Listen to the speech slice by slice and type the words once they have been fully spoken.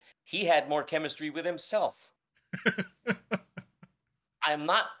he had more chemistry with himself. I'm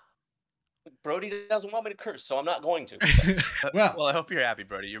not. Brody doesn't want me to curse, so I'm not going to. Well, I hope you're happy,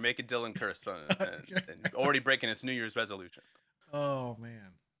 Brody. You're making Dylan curse and already breaking his New Year's resolution. Oh,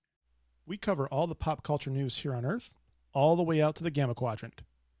 man. We cover all the pop culture news here on Earth, all the way out to the Gamma Quadrant.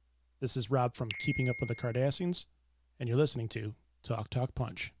 This is Rob from Keeping Up with the Kardashians, and you're listening to Talk Talk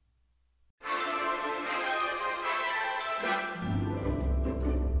Punch.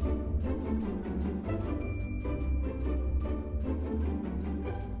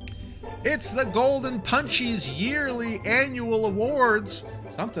 It's the Golden Punchy's yearly annual awards,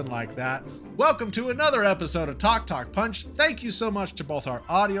 something like that. Welcome to another episode of Talk Talk Punch. Thank you so much to both our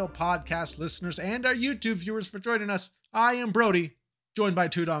audio podcast listeners and our YouTube viewers for joining us. I am Brody, joined by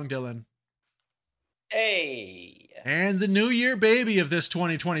Tudong Dylan. Hey. And the New Year baby of this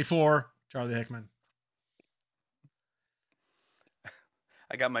 2024, Charlie Hickman.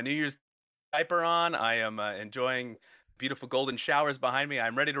 I got my New Year's diaper on. I am enjoying beautiful golden showers behind me.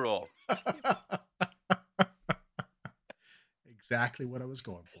 I'm ready to roll. Exactly what I was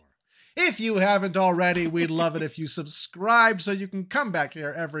going for. If you haven't already, we'd love it if you subscribe so you can come back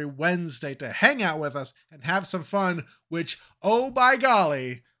here every Wednesday to hang out with us and have some fun, which, oh by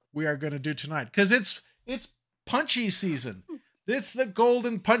golly, we are going to do tonight. Because it's Punchy season. It's the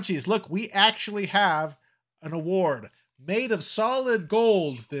Golden Punchies. Look, we actually have an award made of solid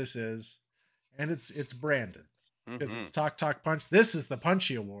gold, this is, and it's branded. Because it's Talk Talk Punch. This is the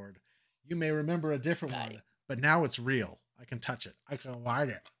Punchy Award. You may remember a different one, but now it's real. I can touch it. I can bite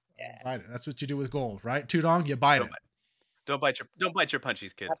it. Bite it. That's what you do with gold, right? Tudong, you bite it. Don't bite your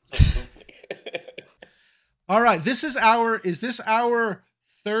punchies, kid. Absolutely. All right, is this our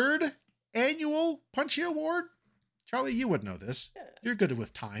third annual Punchy Award? Charlie, you would know this. You're good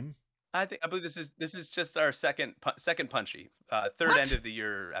with time. I believe this is just our second Punchy, third end of the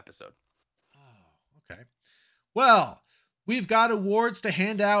year episode. Oh, okay. Well, we've got awards to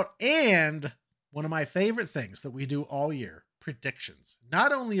hand out, and one of my favorite things that we do all year, predictions.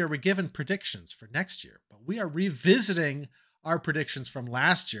 Not only are we given predictions for next year, but we are revisiting our predictions from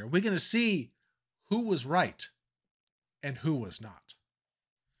last year. We're going to see who was right and who was not.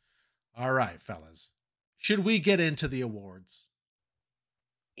 All right, fellas. Should we get into the awards?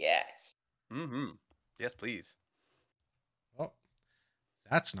 Yes. Mm-hmm. Yes, please. Oh,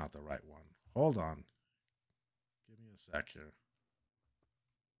 that's not the right one. Hold on. Give me a sec here.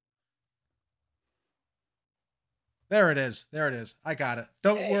 There it is. I got it.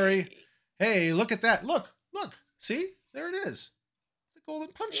 Don't worry. Hey, look at that. Look. See? There it is. The Golden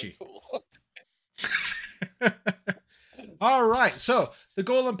Punchy. Cool. All right. So the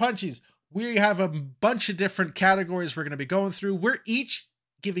Golden Punchies, we have a bunch of different categories we're going to be going through. We're each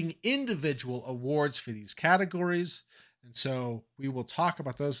giving individual awards for these categories. And so we will talk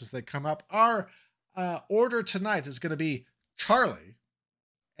about those as they come up. Our order tonight is going to be Charlie,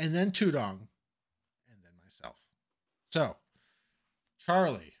 and then Tudong, and then myself. So,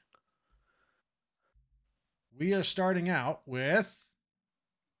 Charlie, we are starting out with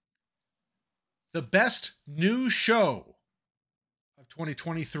the best new show of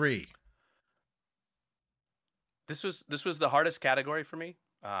 2023. This was the hardest category for me.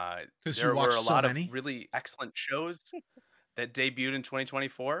 There were a lot of really excellent shows that debuted in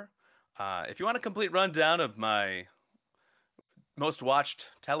 2024. If you want a complete rundown of my most watched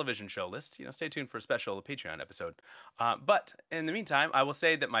television show list, stay tuned for a special Patreon episode. But in the meantime, I will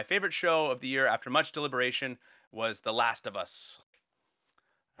say that my favorite show of the year, after much deliberation, was The Last of Us.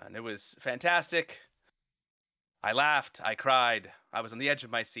 And it was fantastic. I laughed. I cried. I was on the edge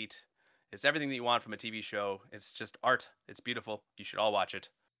of my seat. It's everything that you want from a TV show. It's just art. It's beautiful. You should all watch it.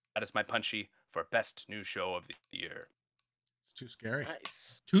 That is my Punchy for best new show of the year. It's too scary.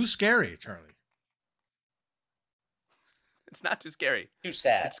 Nice. Too scary, Charlie. It's not too scary. Too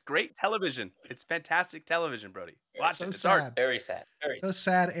sad. It's great television. It's fantastic television, Brody. Watch it. It's sad. art. Very sad. So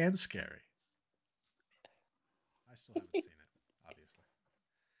sad and scary. I still haven't seen it, obviously.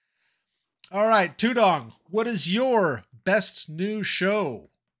 All right, Tudong, what is your best new show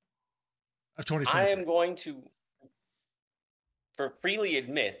of 2023? I am going to freely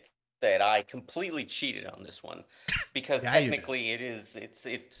admit that I completely cheated on this one because technically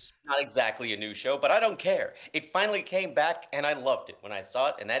it's not exactly a new show, but I don't care. It finally came back and I loved it when I saw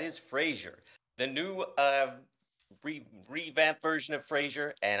it, and that is Frasier, the new revamped version of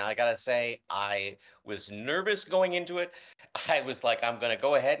Frasier. And I gotta say, I was nervous going into it. I was like, I'm gonna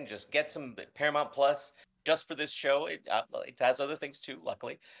go ahead and just get some Paramount Plus just for this show. It has other things too,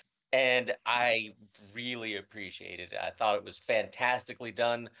 luckily. And I really appreciated it. I thought it was fantastically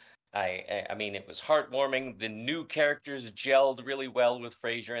done. I mean, it was heartwarming. The new characters gelled really well with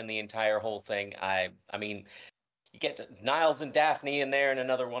Frasier and the entire whole thing. I mean, you get Niles and Daphne in there in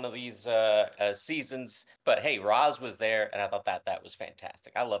another one of these seasons. But hey, Roz was there, and I thought that was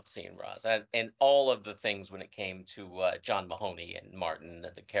fantastic. I loved seeing Roz and all of the things when it came to John Mahoney and Martin,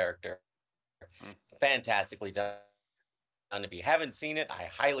 the character. Mm. Fantastically done. If you haven't seen it, I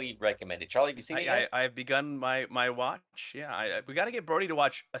highly recommend it. Charlie, have you seen it yet? I've begun my watch. Yeah, we got to get Brody to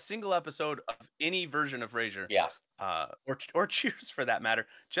watch a single episode of any version of Frasier. Yeah. Or Cheers for that matter.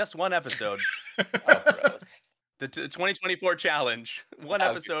 Just one episode. Oh, bro. The 2024 challenge. One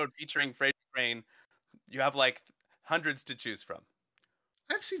episode featuring Frasier Crane. You have like hundreds to choose from.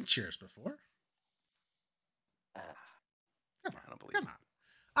 I've seen Cheers before. Come on.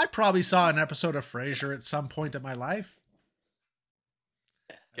 I probably saw an episode of Frasier at some point in my life.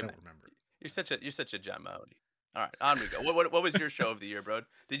 I don't remember. You're such a John Mahoney. All right, on we go. What was your show of the year, bro?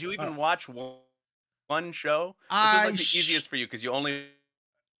 Did you even watch one show? This was like the easiest for you because you only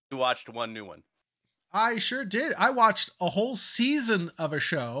watched one new one. I sure did. I watched a whole season of a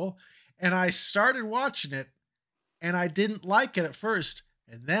show, and I started watching it, and I didn't like it at first.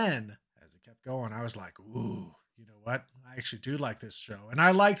 And then, as it kept going, I was like, ooh, you know what? I actually do like this show. And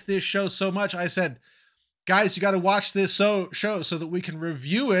I liked this show so much, I said, guys, you got to watch this show so that we can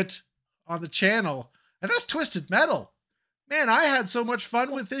review it on the channel. And that's Twisted Metal. Man, I had so much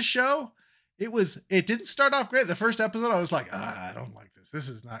fun with this show. It didn't start off great. The first episode, I was like, I don't like this. This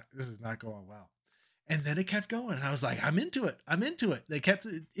is not going well. And then it kept going. And I was like, I'm into it. They kept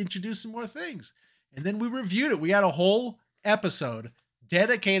introducing more things. And then we reviewed it. We had a whole episode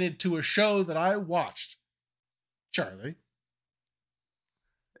dedicated to a show that I watched. Charlie.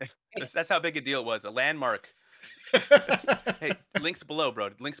 That's how big a deal it was. A landmark. Hey, links below, bro.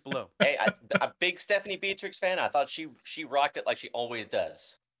 Links below. Hey, I'm a big Stephanie Beatrix fan. I thought she rocked it like she always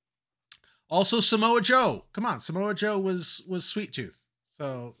does. Also, Samoa Joe. Come on, Samoa Joe was Sweet Tooth.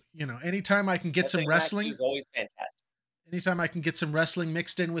 So, anytime I can get some wrestling, is always fantastic. Anytime I can get some wrestling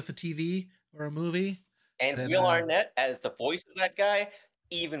mixed in with a TV or a movie, and then, Will Arnett as the voice of that guy,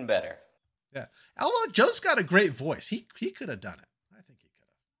 even better. Yeah, although Joe's got a great voice, he could have done it. I think he could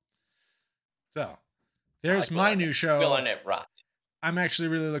have. So, there's my new show. Will Arnett rocked. I'm actually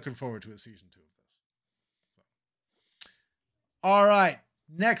really looking forward to a season 2 of this. So. All right.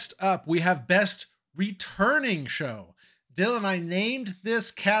 Next up, we have Best Returning Show. Dylan, I named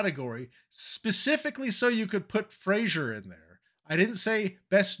this category specifically so you could put Frasier in there. I didn't say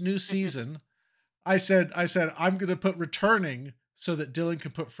Best New Season. I said I'm going to put Returning so that Dylan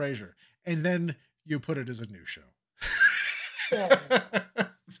can put Frasier. And then you put it as a new show.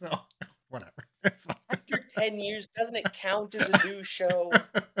 So, whatever. After 10 years, doesn't it count as a new show?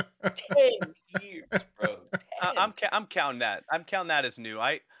 10 years, bro. 10. I'm counting that. I'm counting that as new.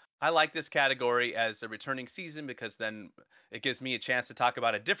 I like this category as a returning season because then it gives me a chance to talk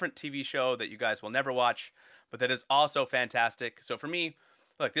about a different TV show that you guys will never watch, but that is also fantastic. So for me,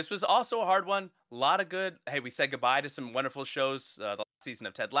 look, this was also a hard one. A lot of good. Hey, we said goodbye to some wonderful shows. The last season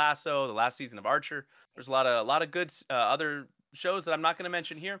of Ted Lasso, the last season of Archer. There's a lot of good other shows that I'm not going to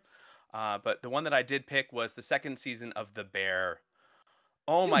mention here. But the one that I did pick was the second season of The Bear.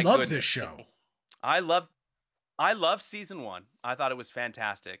 Oh my goodness. I love this show. I love season 1. I thought it was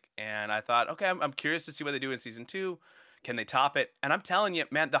fantastic. And I thought, okay, I'm curious to see what they do in season 2. Can they top it? And I'm telling you,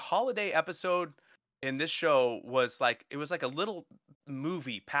 man, the holiday episode in this show was like a little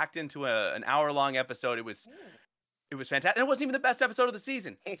movie packed into an hour-long episode. It was fantastic. And it wasn't even the best episode of the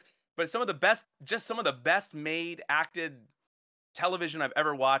season. But some of the best made, acted television I've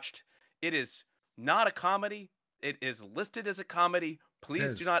ever watched. It is not a comedy. It is listed as a comedy.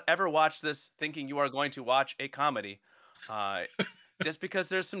 Please do not ever watch this thinking you are going to watch a comedy. Just because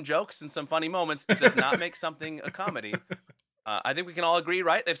there's some jokes and some funny moments does not make something a comedy. I think we can all agree,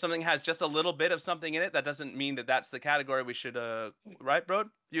 right? If something has just a little bit of something in it, that doesn't mean that that's the category we should, right, bro?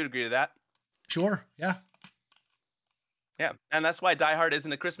 You'd agree to that? Sure, yeah. Yeah, and that's why Die Hard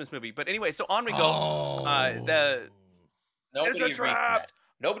isn't a Christmas movie. But anyway, so on we go. Nobody agreed to that.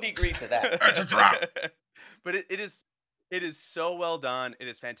 Nobody agreed to that. It's a trap. But it is so well done. It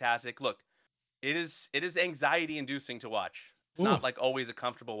is fantastic. Look, it is anxiety inducing to watch. It's not like always a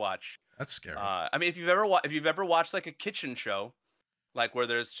comfortable watch. That's scary. I mean, if you've ever watched like a kitchen show, like where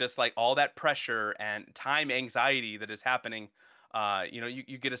there's just like all that pressure and time anxiety that is happening,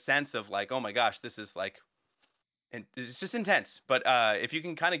 you get a sense of like, oh my gosh, this is like, and it's just intense. But if you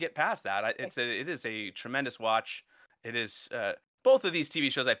can kind of get past that, it is a tremendous watch. It is both of these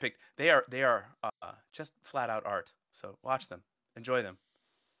TV shows I picked. They are just flat out art. So watch them, enjoy them.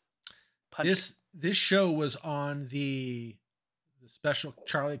 Punchy. This show was on the special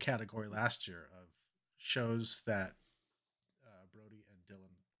Charlie category last year of shows that Brody and Dylan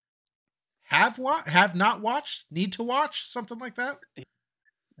have not watched, need to watch, something like that.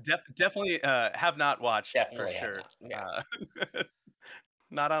 Definitely have not watched. Definitely for sure. Not. Yeah.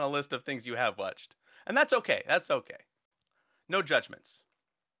 Not on a list of things you have watched, and that's okay. That's okay. No judgments.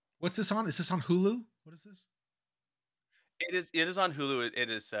 What's this on? Is this on Hulu? What is this? It is on Hulu. It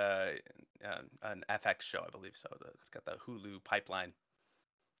is an FX show, I believe. So it's got the Hulu pipeline.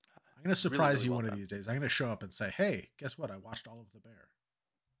 I'm gonna surprise you one of these days. I'm gonna show up and say, "Hey, guess what? I watched all of The Bear."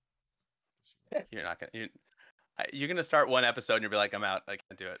 You're not gonna. You're gonna start one episode and you'll be like, "I'm out. I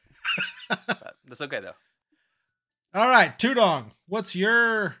can't do it." But that's okay though. All right, Tudong, what's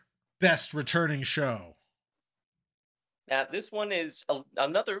your best returning show? Now, this one is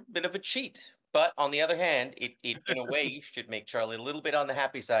another bit of a cheat, but on the other hand, it in a way should make Charlie a little bit on the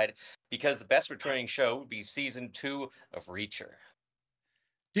happy side, because the best returning show would be season 2 of Reacher.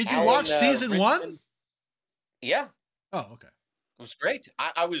 Did you watch season 1? Yeah. Oh, okay. It was great.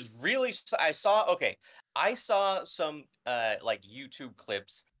 I was really, I saw some like YouTube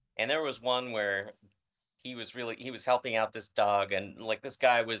clips, and there was one where he was helping out this dog, and like this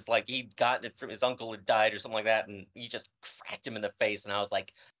guy was like, he'd gotten it from his uncle had died or something like that, and he just cracked him in the face, and I was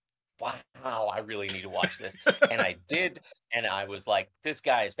like, wow, I really need to watch this. And I did, and I was like, this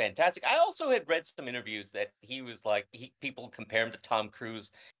guy is fantastic. I also had read some interviews that he was like, people compare him to Tom Cruise,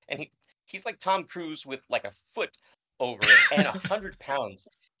 and he's like Tom Cruise with like a foot over it and 100 pounds.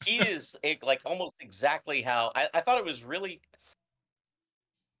 He is like almost exactly how I thought it was really,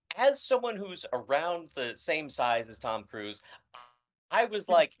 as someone who's around the same size as Tom Cruise, I was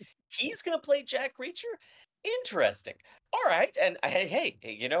like, he's gonna play Jack Reacher? Interesting. All right. And hey,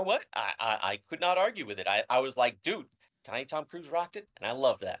 you know what? I could not argue with it. I was like, dude, Tiny Tom Cruise rocked it, and I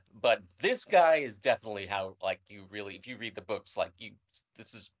love that. But this guy is definitely how, like, you really, if you read the books, like,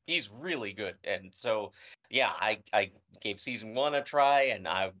 he's really good. And so, yeah, I gave season 1 a try, and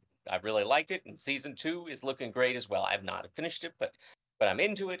I really liked it. And season 2 is looking great as well. I've not finished it, but I'm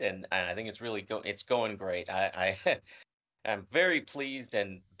into it, and I think it's really it's going great. I'm very pleased,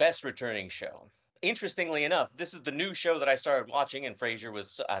 and best returning show. Interestingly enough, this is the new show that I started watching, and Frasier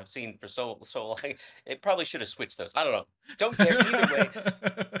I've seen for so long. It probably should have switched those. I don't know. Don't care either way.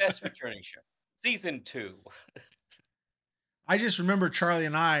 Best returning show, season 2. I just remember Charlie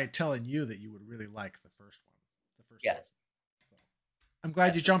and I telling you that you would really like the first one. Yes. Season. So I'm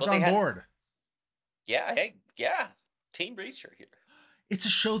glad you jumped on board. Yeah. Hey. Yeah. Team Reacher here. It's a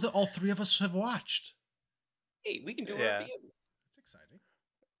show that all 3 of us have watched. Hey, we can do a review. That's exciting.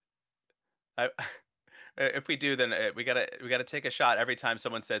 If we do, then we gotta take a shot every time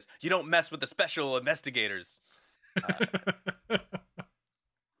someone says, "You don't mess with the special investigators." The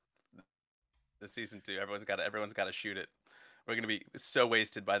season 2, everyone's got to shoot it. We're gonna be so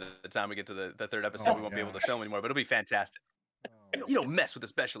wasted by the time we get to the 3rd episode. We won't be able to film anymore, but it'll be fantastic. You don't mess with the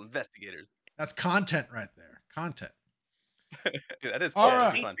special investigators. That's content right there. Content. That is all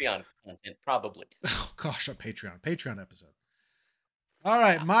right. Patreon content, probably. Oh gosh, a Patreon episode. All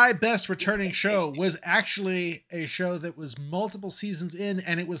right, my best returning show was actually a show that was multiple seasons in,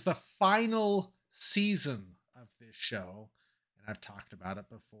 and it was the final season of this show. And I've talked about it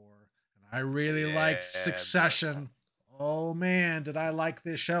before, and I really liked Succession. Oh man, did I like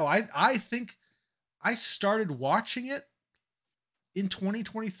this show. I think I started watching it in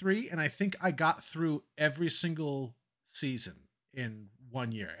 2023, and I think I got through every single season in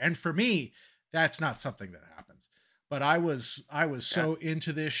 1 year. And for me, that's not something that happens. But I was so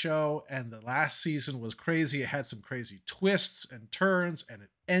into this show, and the last season was crazy. It had some crazy twists and turns, and it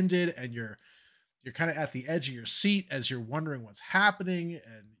ended, and you're kind of at the edge of your seat as you're wondering what's happening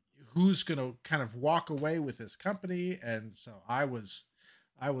and who's going to kind of walk away with this company. And so I was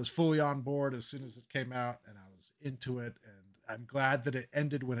fully on board as soon as it came out, and I was into it, and I'm glad that it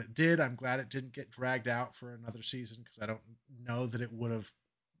ended when it did. I'm glad it didn't get dragged out for another season, because I don't know that it would have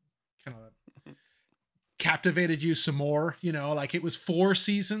kind of captivated you some more. You know, like, it was 4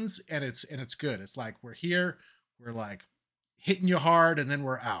 seasons, and it's good. It's like, we're here, we're like hitting you hard, and then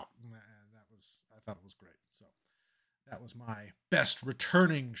we're out. And I thought it was great. So that was my best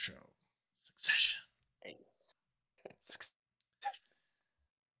returning show, Succession.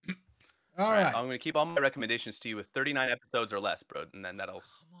 All right. I'm going to keep all my recommendations to you with 39 episodes or less, bro, and then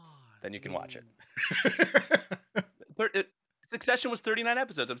then you can watch it. Succession was 39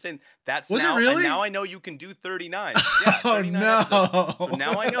 episodes. I'm saying that's was now. It really? And now I know you can do 39. Yeah, 39 no. episodes. So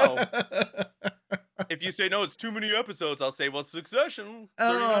now I know. If you say no, it's too many episodes, I'll say, well, Succession.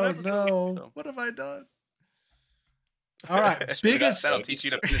 39 episodes. No. So. What have I done? All right. Biggest. That'll teach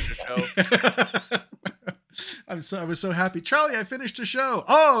you to finish the show. I was so happy. Charlie, I finished a show.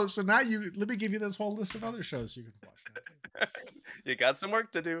 Oh, so now let me give you this whole list of other shows you can watch. You got some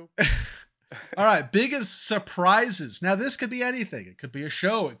work to do. All right, biggest surprises. Now this could be anything. It could be a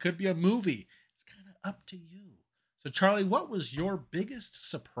show. It could be a movie. It's kind of up to you. So Charlie, what was your biggest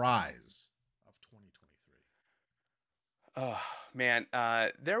surprise of 2023? Oh man,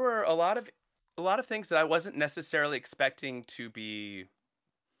 there were a lot of things that I wasn't necessarily expecting to be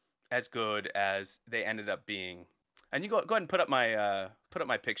as good as they ended up being. And you go ahead and put up my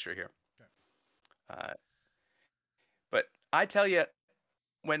picture here. Okay. But I tell you,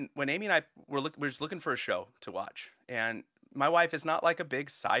 when Amy and I we're just looking for a show to watch, and my wife is not like a big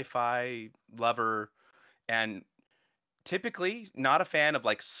sci-fi lover, and typically not a fan of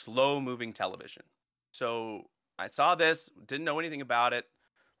like slow moving television. So I saw this, didn't know anything about it.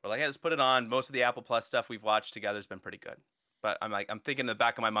 We're like, hey, let's put it on. Most of the Apple Plus stuff we've watched together has been pretty good. But I'm thinking in the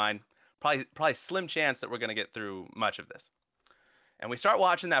back of my mind, probably slim chance that we're gonna get through much of this. And we start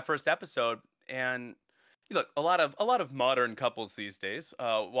watching that first episode, and look, a lot of modern couples these days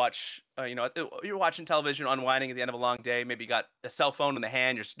watch. You're watching television, unwinding at the end of a long day. Maybe you got a cell phone in the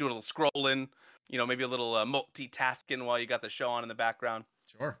hand. You're just doing a little scrolling. Maybe a little multitasking while you got the show on in the background.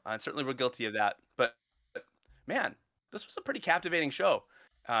 Sure. And certainly we're guilty of that. But man, this was a pretty captivating show,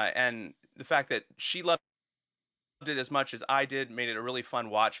 and the fact that she loved it as much as I did made it a really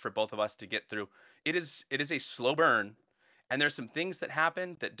fun watch for both of us to get through. It is a slow burn, and there's some things that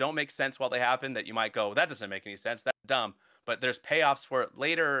happen that don't make sense while they happen that you might go, that doesn't make any sense, that's dumb. But there's payoffs for it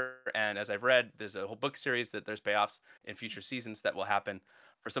later, and as I've read, there's a whole book series that there's payoffs in future seasons that will happen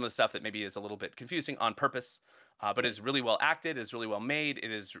for some of the stuff that maybe is a little bit confusing on purpose, but is really well acted, is really well made.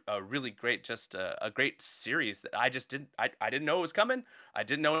 It is a really great, just a great series that I didn't know it was coming. I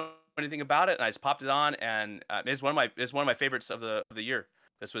didn't know anything about it, and I just popped it on, and it's one of my favorites of the year.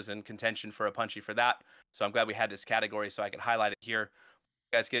 This was in contention for a Punchy for that, so I'm glad we had this category so I could highlight it here.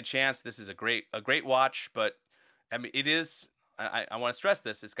 You guys get a chance. This is a great watch, but I mean it is. I want to stress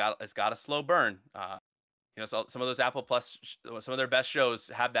this. It's got a slow burn. So some of those Apple Plus, some of their best shows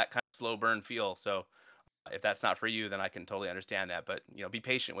have that kind of slow burn feel. So if that's not for you, then I can totally understand that. But be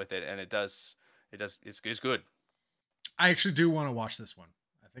patient with it, and it's good. I actually do want to watch this one.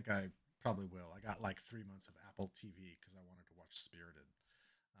 I think I probably will. I got like 3 months of Apple TV because I wanted to watch Spirited.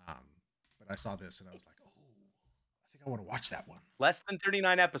 But I saw this and I was like, oh, I think I want to watch that one. Less than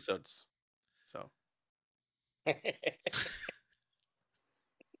 39 episodes. So.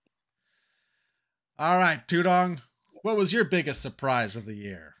 All right, Tudong, what was your biggest surprise of the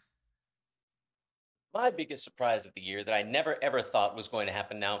year? My biggest surprise of the year that I never ever thought was going to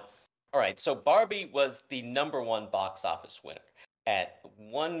happen. Now, all right, so Barbie was the #1 box office winner at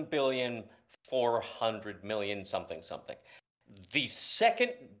 1,400,000,000 something something. The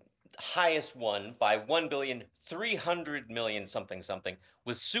second highest one by 1,300,000,000 something something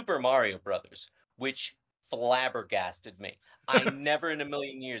was Super Mario Brothers, which flabbergasted me. I never in a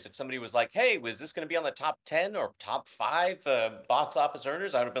million years, if somebody was like, hey, was this going to be on the top 10 or top 5 box office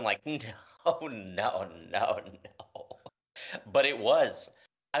earners, I would have been like, no. But it was.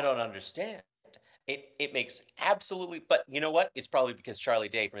 I don't understand. It makes absolutely, but you know what? It's probably because Charlie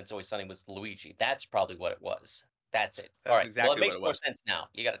Day from It's Always Sunny was Luigi. That's probably what it was. That's it. That's all right. Exactly well, it makes what it more was. sense now.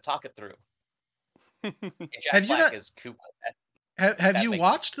 You got to talk it through. And Jack Black is Koopa. Have you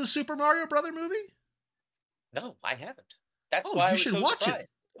watched the Super Mario Brother movie? No, I haven't. That's why you should watch it.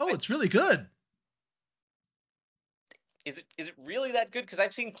 Oh, it's really good. Is it really that good? Because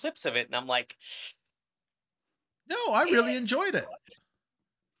I've seen clips of it, and I'm like, no, I really enjoyed it.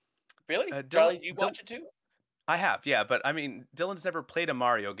 Really, Charlie? Did you watch it too? I have, yeah, but I mean, Dylan's never played a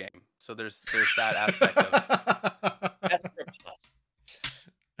Mario game, so there's that aspect of it. That's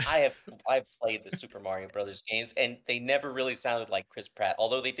I've played the Super Mario Brothers games, and they never really sounded like Chris Pratt,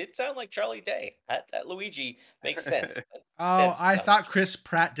 although they did sound like Charlie Day. That Luigi makes sense. I thought Chris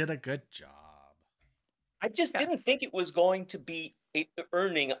Pratt did a good job. I just didn't think it was going to be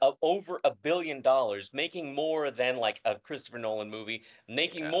earning over $1 billion, making more than like a Christopher Nolan movie,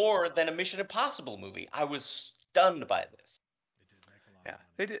 making more than a Mission Impossible movie. I was stunned by this.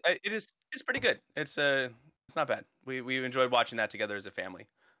 They did make a lot of money. It's pretty good. It's not bad. We enjoyed watching that together as a family.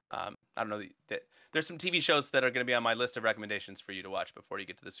 I don't know there's some TV shows that are going to be on my list of recommendations for you to watch before you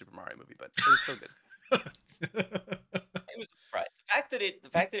get to the Super Mario movie, but it was so good. It was right. The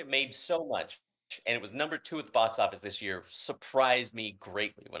fact that it made so much and it was #2 at the box office this year surprised me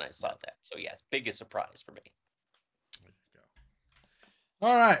greatly when I saw that. So yes, biggest surprise for me. There you go.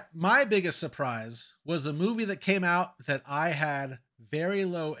 All right, my biggest surprise was a movie that came out that I had very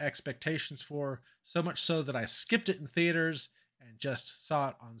low expectations for, so much so that I skipped it in theaters and just saw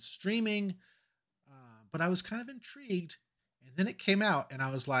it on streaming. but I was kind of intrigued. And then it came out, and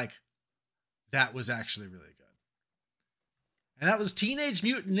I was like, that was actually really good. And that was Teenage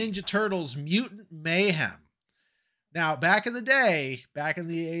Mutant Ninja Turtles Mutant Mayhem. Now, back in the day, back in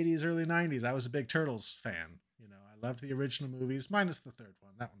the 80s, early 90s, I was a big Turtles fan. You know, I loved the original movies, minus the third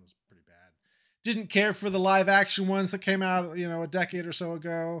one. That one was pretty bad. Didn't care for the live action ones that came out, you know, a decade or so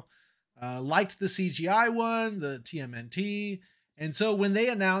ago. Liked the CGI one, the TMNT. And so when they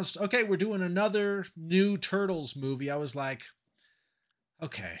announced, okay, we're doing another new Turtles movie, I was like,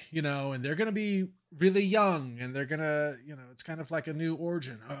 okay, you know, and they're going to be really young, and they're going to, you know, it's kind of like a new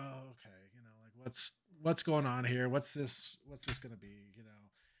origin. Oh, okay. You know, like what's going on here? What's this going to be, you know?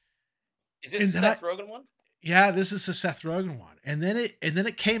 Is this the Seth Rogen one? Yeah, this is the Seth Rogen one. And then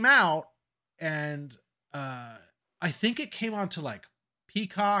it came out, and I think it came on to like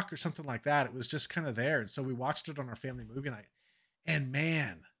Peacock or something like that. It was just kind of there. And so we watched it on our family movie night. And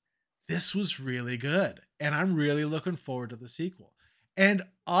man, this was really good. And I'm really looking forward to the sequel. And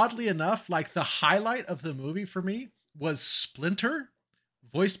oddly enough, like the highlight of the movie for me was Splinter,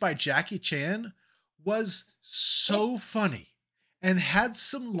 voiced by Jackie Chan, was so funny and had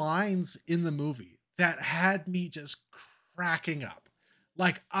some lines in the movie that had me just cracking up.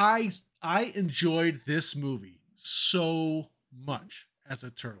 Like I enjoyed this movie so much as a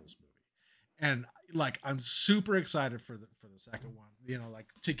Turtles movie. And like I'm super excited for the second one, you know, like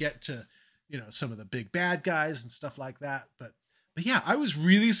to get to, you know, some of the big bad guys and stuff like that. But yeah, I was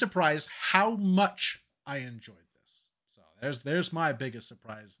really surprised how much I enjoyed this. So there's my biggest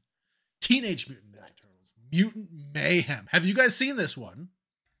surprise. Teenage Mutant Ninja Turtles, Mutant Mayhem. Have you guys seen this one?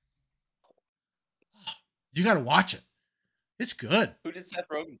 Oh, you got to watch it. It's good. Who did Seth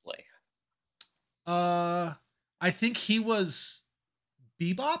Rogen play? I think he was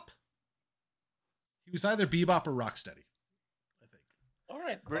Bebop. He was either Bebop or Rocksteady, I think. All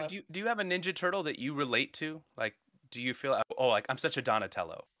right. Well, do you have a Ninja Turtle that you relate to? Like, do you feel, oh, like I'm such a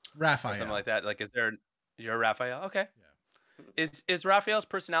Donatello, Raphael, or something like that? Like, you're Raphael? Okay. Yeah. Is Raphael's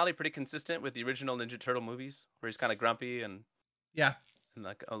personality pretty consistent with the original Ninja Turtle movies, where he's kind of grumpy and yeah, and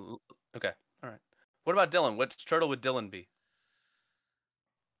like okay, all right. What about Dylan? Which turtle would Dylan be?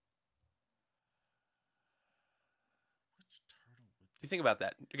 You think about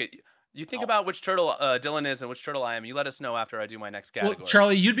that. Okay, you think about which turtle Dylan is and which turtle I am. You let us know after I do my next category. Well,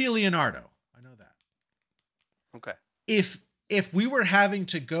 Charlie, you'd be Leonardo. I know that. Okay. If we were having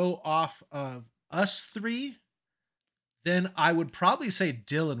to go off of us three, then I would probably say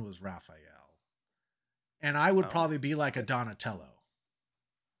Dylan was Raphael. And I would probably be like a Donatello.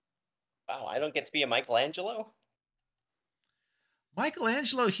 Wow, I don't get to be a Michelangelo?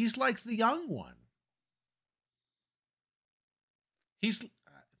 Michelangelo, he's like the young one.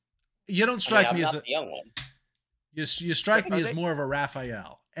 You don't strike me as the young one. You strike me as more of a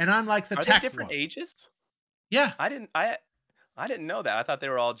Raphael, and I'm like the tech one. Are they different ages? Yeah, I didn't know that. I thought they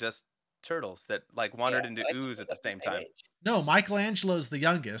were all just turtles that like wandered into ooze at the same time. No, Michelangelo's the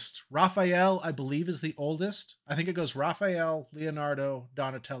youngest. Raphael, I believe, is the oldest. I think it goes Raphael, Leonardo,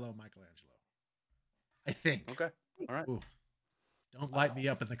 Donatello, Michelangelo. I think. Okay. All right. Ooh. Don't light me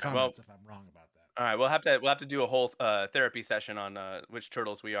up in the comments if I'm wrong about that. All right, we'll have to do a whole therapy session on which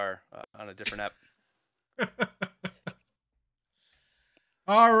turtles we are on a different app.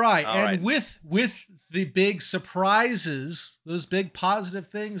 All right, and with the big surprises, those big positive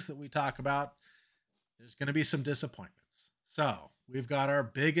things that we talk about, there's going to be some disappointments. So we've got our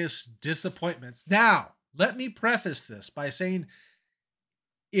biggest disappointments. Now, let me preface this by saying,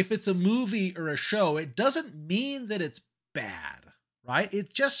 if it's a movie or a show, it doesn't mean that it's bad. Right?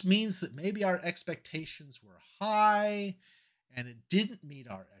 It just means that maybe our expectations were high and it didn't meet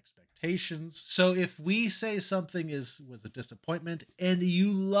our expectations. So if we say something was a disappointment and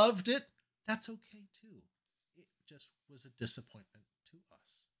you loved it, that's okay too. It just was a disappointment to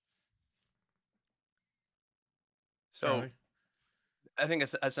us. So Charlie? I think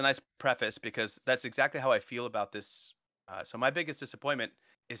it's a nice preface, because that's exactly how I feel about this. So my biggest disappointment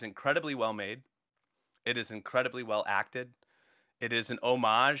is incredibly well made. It is incredibly well acted. It is an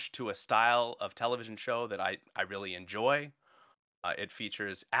homage to a style of television show that I really enjoy. It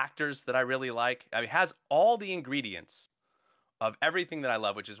features actors that I really like. I mean, it has all the ingredients of everything that I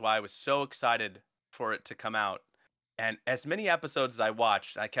love, which is why I was so excited for it to come out. And as many episodes as I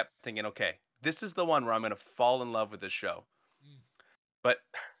watched, I kept thinking, okay, this is the one where I'm going to fall in love with this show. But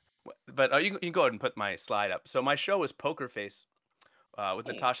you can go ahead and put my slide up. So my show is Poker Face with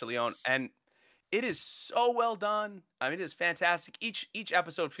Natasha Lyonne, and it is so well done. I mean, it is fantastic. Each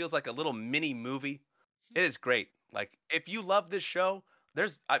episode feels like a little mini movie. It is great. Like, if you love this show,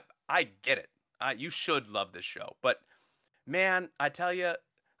 I get it. You should love this show. But man, I tell you,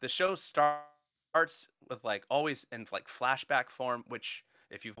 the show starts starts with like always in like flashback form, which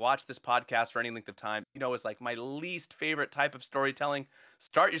if you've watched this podcast for any length of time, you know is like my least favorite type of storytelling.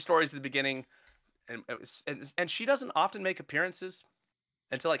 Start your stories at the beginning, and she doesn't often make appearances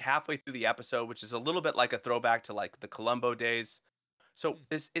until like halfway through the episode, which is a little bit like a throwback to like the Columbo days. So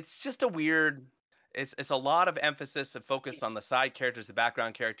it's just a weird. It's a lot of emphasis and focus on the side characters, the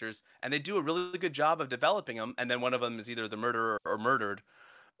background characters, and they do a really good job of developing them. And then one of them is either the murderer or murdered.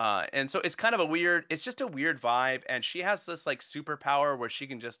 And so it's kind of a weird. It's just a weird vibe. And she has this like superpower where she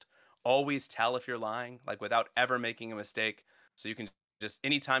can just always tell if you're lying, like without ever making a mistake. So you can just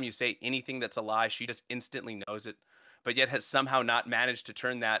anytime you say anything that's a lie, she just instantly knows it. But yet has somehow not managed to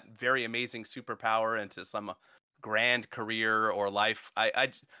turn that very amazing superpower into some grand career or life.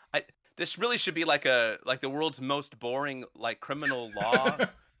 This really should be like the world's most boring like criminal law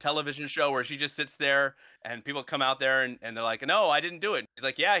television show where she just sits there and people come out there and they're like, no, I didn't do it. She's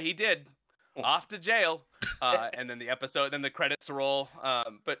like, yeah, he did. Off to jail. And then then the credits roll.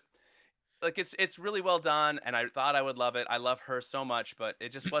 But like it's really well done, and I thought I would love it. I love her so much, but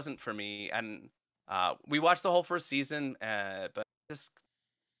it just wasn't for me. And we watched the whole first season, but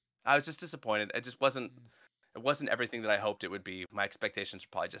I was just disappointed. It just wasn't. It wasn't everything that I hoped it would be. My expectations were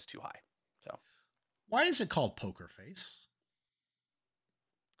probably just too high. So, why is it called Poker Face?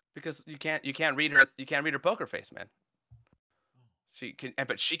 Because you can't read her. You can't read her poker face, man. She can,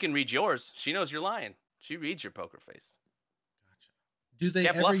 but she can read yours. She knows you're lying. She reads your poker face. Gotcha.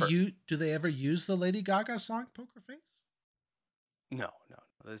 Do they ever use the Lady Gaga song Poker Face? No.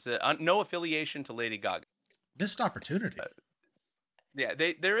 There's no affiliation to Lady Gaga. Missed opportunity. Yeah,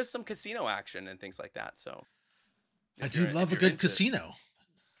 there is some casino action and things like that. So I do love a good casino.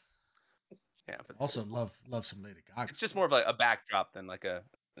 Yeah, but also love some Lady Gaga. It's just more of a backdrop than like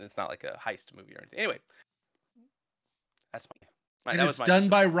it's not like a heist movie or anything. Anyway, that's funny. And it's done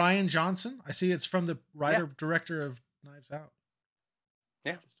by Ryan Johnson. I see it's from the writer-director of Knives Out.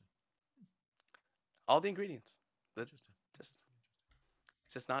 Yeah. All the ingredients. It's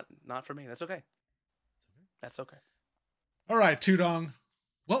just not for me. That's okay. That's okay. All right, Tudong.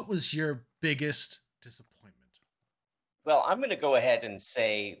 What was your biggest disappointment? Well, I'm going to go ahead and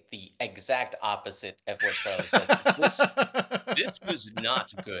say the exact opposite of what Charlie said. This was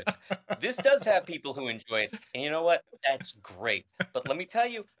not good. This does have people who enjoy it. And you know what? That's great. But let me tell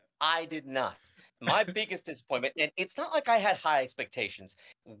you, I did not. My biggest disappointment, and it's not like I had high expectations,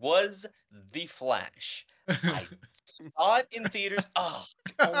 was The Flash. I saw it in theaters. Oh,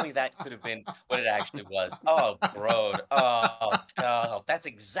 if only that could have been what it actually was. Oh, bro. Oh, that's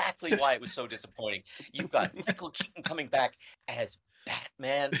exactly why it was so disappointing. You've got Michael Keaton coming back as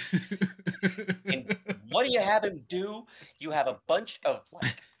Batman. And what do you have him do? You have a bunch of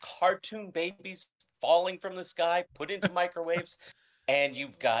like cartoon babies falling from the sky, put into microwaves, and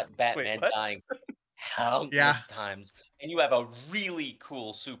you've got Batman dying countless times. And you have a really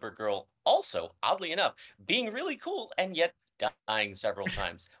cool Supergirl, also, oddly enough, being really cool and yet dying several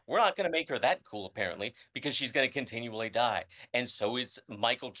times. We're not going to make her that cool, apparently, because she's going to continually die. And so is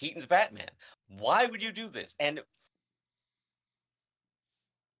Michael Keaton's Batman. Why would you do this? And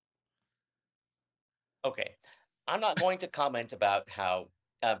okay, I'm not going to comment about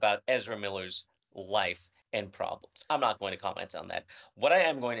Ezra Miller's life and problems. I'm not going to comment on that. What I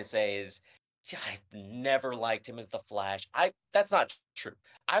am going to say is, I've never liked him as the Flash. That's not true.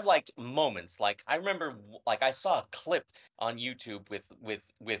 I've liked moments. Like I remember, like I saw a clip on YouTube with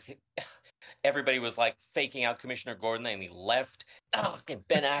everybody was like faking out Commissioner Gordon, and he left. Oh,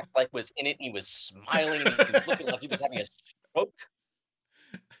 Ben Affleck was in it, and he was smiling, and he was looking like he was having a stroke.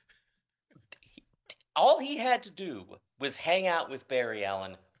 All he had to do was hang out with Barry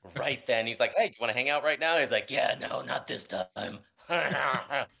Allen right then. He's like, "Hey, do you want to hang out right now?" And he's like, "Yeah, no, not this time."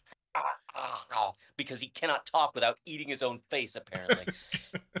 Because he cannot talk without eating his own face, apparently.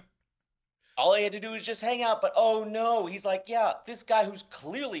 All he had to do was just hang out, but oh no, he's like, yeah, this guy who's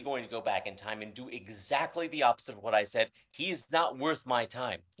clearly going to go back in time and do exactly the opposite of what I said, he is not worth my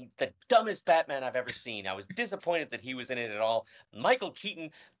time. The dumbest Batman I've ever seen. I was disappointed that he was in it at all. Michael Keaton,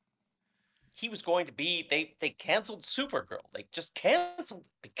 he was going to be, they canceled Supergirl. They just canceled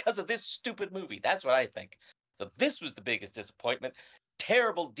because of this stupid movie. That's what I think. So this was the biggest disappointment.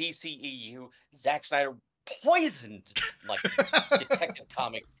 Terrible DCEU. Zack Snyder poisoned like Detective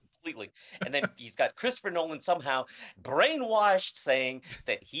Comics completely. And then he's got Christopher Nolan somehow brainwashed saying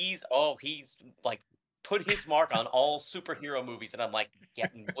that he's like put his mark on all superhero movies. And I'm like, yeah,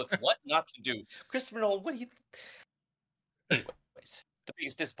 with what not to do? Christopher Nolan, what do you... Anyways, the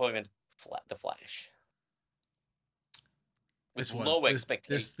biggest disappointment, The Flash. With low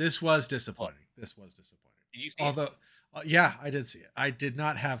expectations. This was disappointing. This was disappointing. Did you see Although, yeah, I did see it. I did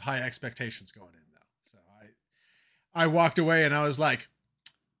not have high expectations going in. I walked away and I was like,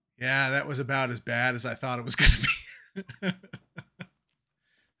 yeah, that was about as bad as I thought it was going to be.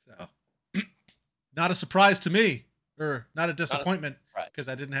 So, not a surprise to me, or not a disappointment, because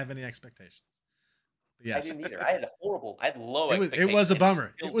I didn't have any expectations. But yes. I didn't either. I had low expectations. It was a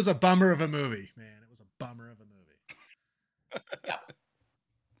bummer. It was a bummer of a movie, man. It was a bummer of a movie. Yeah.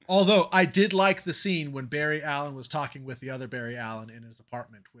 Although I did like the scene when Barry Allen was talking with the other Barry Allen in his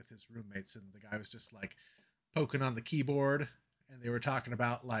apartment with his roommates, and the guy was just like poking on the keyboard, and they were talking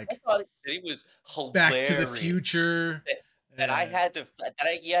about like I thought it was hilarious. Back to the Future. That I had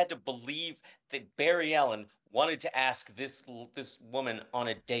to believe that Barry Allen wanted to ask this woman on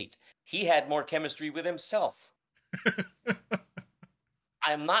a date. He had more chemistry with himself.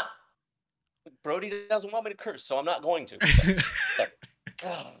 I'm not. Brody doesn't want me to curse, so I'm not going to. But,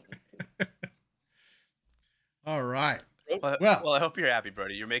 all right. Well, I hope you're happy,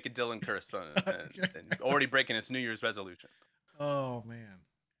 Brody. You're making Dylan curse and already breaking his New Year's resolution. Oh man.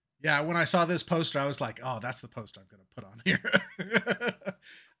 Yeah, when I saw this poster, I was like, oh, that's the poster I'm going to put on here.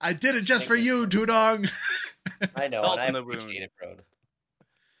 I did it just for you, Dudong. I know, and I appreciate it, bro.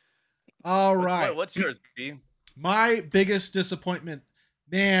 All right. What's yours, B? My biggest disappointment.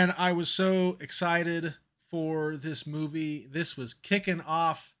 Man, I was so excited for this movie. This was kicking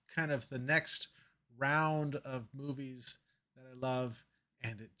off kind of the next round of movies that I love,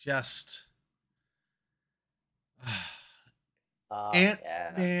 and it just...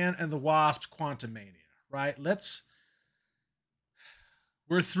 Ant-Man and the Wasp: Quantumania, right?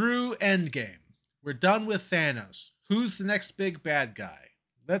 We're through Endgame. We're done with Thanos. Who's the next big bad guy?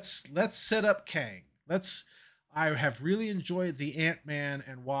 Let's set up Kang. I have really enjoyed the Ant-Man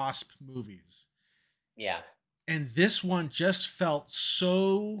and Wasp movies. Yeah. And this one just felt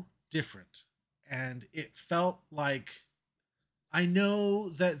so different. And it felt like, I know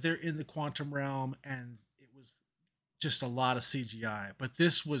that they're in the quantum realm and it was just a lot of CGI, but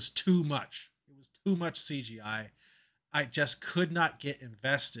this was too much. It was too much CGI. I just could not get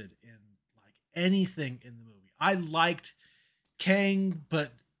invested in like anything in the movie. I liked Kang,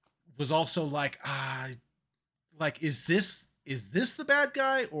 but was also like, is this the bad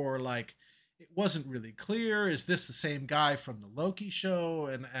guy? Or like, it wasn't really clear. Is this the same guy from the Loki show?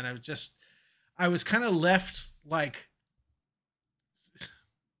 And I was kind of left like,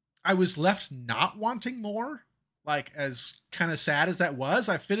 I was left not wanting more. Like, as kind of sad as that was,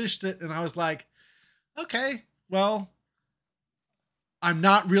 I finished it and I was like, okay, well, I'm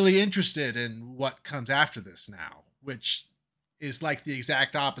not really interested in what comes after this now, which is like the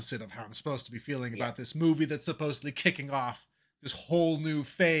exact opposite of how I'm supposed to be feeling about this movie that's supposedly kicking off this whole new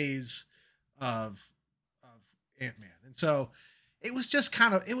phase of Ant-Man. And so it was just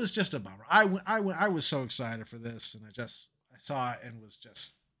a bummer. I was so excited for this, and I saw it and was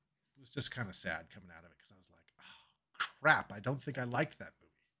just kind of sad coming out of it, because I was like, oh crap, I don't think I liked that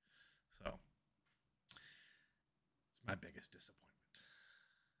movie. So it's my biggest disappointment.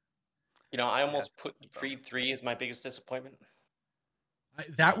 You know, I almost put Creed 3 as my biggest disappointment.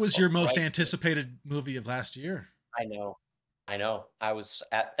 That was your most anticipated movie of last year. I know. I was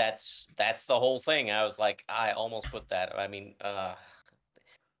at that's the whole thing. I was like, I almost put that. I mean,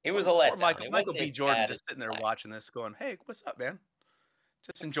 it was a letdown. Michael B. Jordan just sitting there watching this, going, "Hey, what's up, man?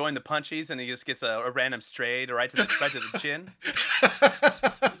 Just enjoying the punchies," and he just gets a random straight right to the chin.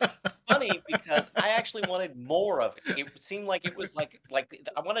 Funny because I actually wanted more of it. It seemed like it was like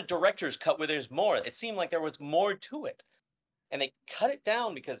I want a director's cut where there's more. It seemed like there was more to it, and they cut it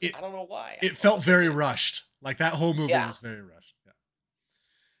down because I don't know why. It felt very rushed. Like that whole movie was very rushed. Yeah.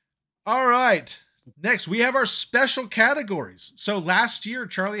 All right. Next, we have our special categories. So last year,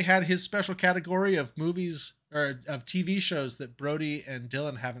 Charlie had his special category of movies or of TV shows that Brody and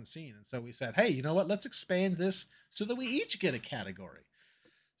Dylan haven't seen. And so we said, hey, you know what? Let's expand this so that we each get a category.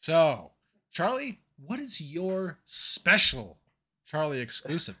 So, Charlie, what is your special Charlie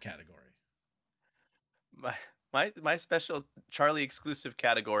exclusive category? My special Charlie exclusive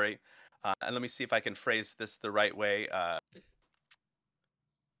category, and let me see if I can phrase this the right way.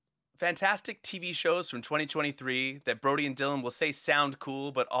 Fantastic TV shows from 2023 that Brody and Dylan will say sound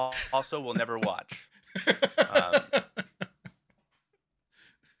cool, but also will never watch.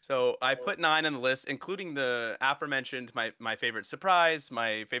 So I put 9 on the list, including the aforementioned my favorite surprise,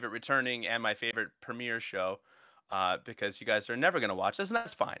 my favorite returning, and my favorite premiere show, because you guys are never going to watch this, and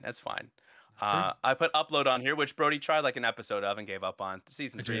that's fine. That's fine. I put Upload on here, which Brody tried like an episode of and gave up on.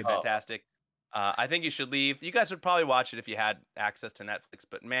 Season 3, fantastic. I think you should leave. You guys would probably watch it if you had access to Netflix,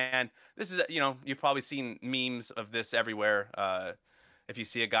 but man, this is, you've probably seen memes of this everywhere. If you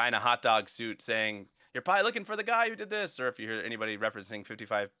see a guy in a hot dog suit saying, you're probably looking for the guy who did this, or if you hear anybody referencing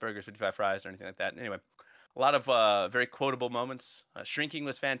 55 burgers, 55 fries, or anything like that. Anyway, A lot of very quotable moments. Shrinking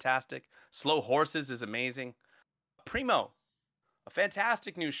was fantastic. Slow Horses is amazing. Primo, a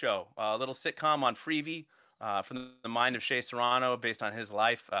fantastic new show. A little sitcom on Freevee from the mind of Shea Serrano based on his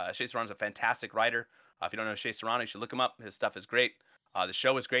life. Shea Serrano's a fantastic writer. If you don't know Shea Serrano, you should look him up. His stuff is great. The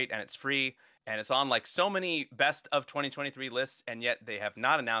show is great and it's free. And it's on like so many best of 2023 lists, and yet they have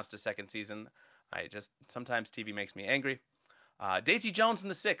not announced a second season. Sometimes TV makes me angry. Daisy Jones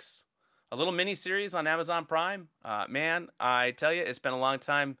and the Six, a little mini series on Amazon Prime. Man, I tell you, it's been a long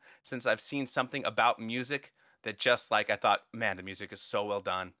time since I've seen something about music that just like I thought, man, the music is so well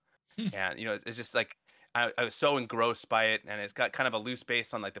done, and it's just like I was so engrossed by it, and it's got kind of a loose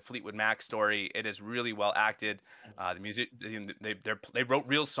base on like the Fleetwood Mac story. It is really well acted. The music, they wrote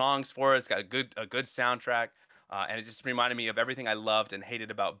real songs for it. It's got a good soundtrack, and it just reminded me of everything I loved and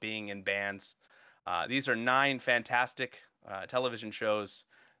hated about being in bands. These are 9 fantastic television shows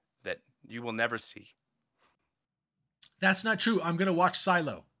that you will never see. That's not true. I'm gonna watch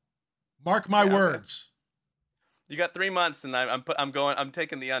Silo. Mark my words. You got 3 months, and I'm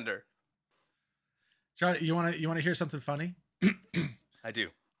taking the under. Charlie, you wanna hear something funny? I do.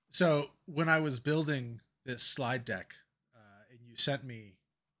 So when I was building this slide deck, and you sent me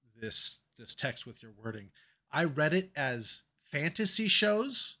this text with your wording, I read it as fantasy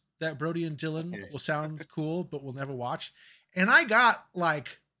shows that Brody and Dylan will sound cool, but we'll never watch. And I got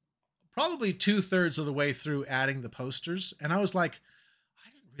like probably 2/3 of the way through adding the posters, and I was like, I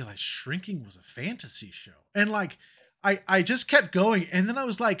didn't realize Shrinking was a fantasy show. And like, I just kept going, and then I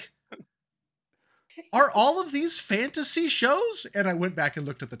was like, are all of these fantasy shows? And I went back and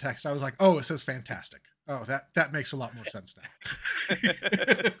looked at the text. I was like, oh, it says fantastic. Oh, that makes a lot more sense now.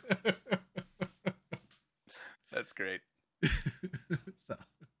 That's great. So,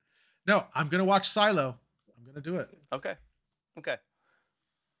 no, I'm gonna watch Silo. I'm gonna do it. Okay.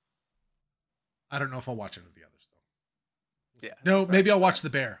 I don't know if I'll watch any of the others though. Yeah. No, maybe I'll watch The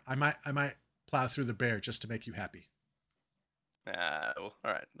Bear. I might plow through The Bear just to make you happy. Well,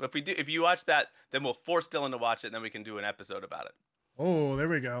 all right. If you watch that, then we'll force Dylan to watch it, and then we can do an episode about it. Oh, there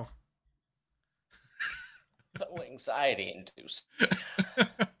we go. So anxiety induced.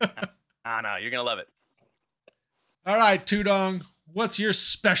 No, you're gonna love it. All right, Tudong. What's your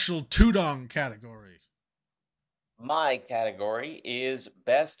special Tudong category? My category is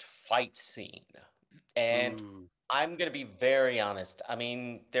best fight scene. And I'm going to be very honest. I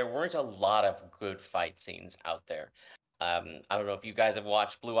mean, there weren't a lot of good fight scenes out there. I don't know if you guys have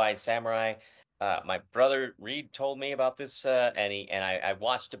watched Blue Eye Samurai. My brother Reed told me about this, and I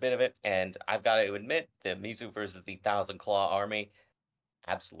watched a bit of it, and I've got to admit, the Mizu versus the Thousand Claw Army,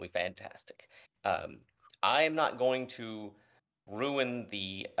 absolutely fantastic. I am not going to ruin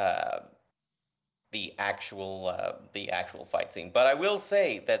the actual fight scene, but I will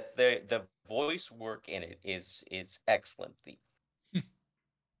say that the voice work in it is excellent.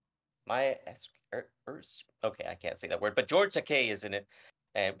 Okay, I can't say that word, but George Takei is in it,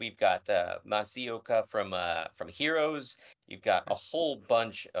 and we've got Masioka from Heroes. You've got a whole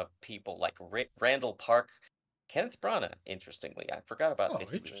bunch of people like Randall Park, Kenneth Branagh. Interestingly, I forgot about it.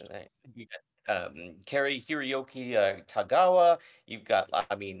 Interesting. You got Kari Hiroyuki Tagawa. You've got,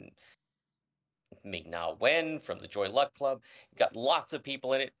 I mean, Ming Na Wen from the Joy Luck Club. You've got lots of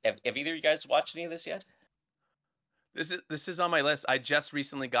people in it. Have either of you guys watched any of this yet? This is on my list. I just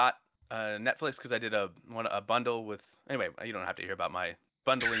recently got Netflix because I did a bundle with. Anyway, you don't have to hear about my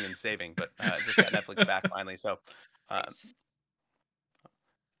bundling and saving, but just got Netflix back finally. So, Nice.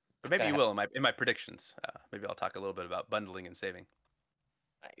 but maybe you will in my predictions. Maybe I'll talk a little bit about bundling and saving.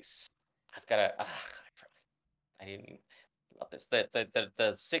 Nice. I've got to. I didn't even love this. The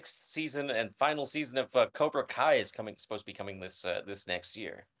 6th season and final season of Cobra Kai is supposed to be coming this next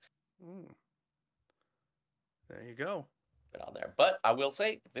year. There you go. Bit on there, but I will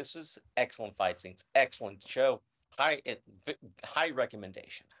say this is excellent fight scenes, excellent show, high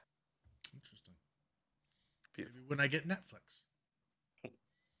recommendation. Interesting. Beautiful. Maybe when I get Netflix.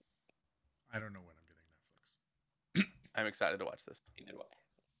 I don't know when I'm getting Netflix. I'm excited to watch this. Either way.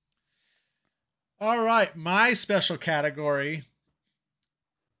 All right, my special category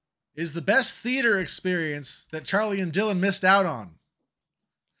is the best theater experience that Charlie and Dylan missed out on.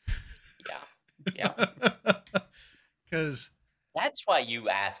 Yeah. Because that's why you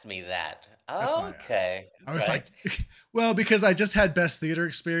asked me that. Okay. I was like, well, because I just had best theater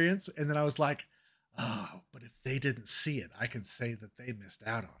experience, and then I was like, oh, but if they didn't see it, I can say that they missed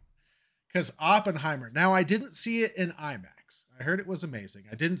out on. Because Oppenheimer, now I didn't see it in IMAX. I heard it was amazing.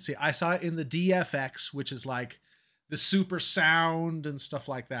 I saw it in the DFX, which is like the super sound and stuff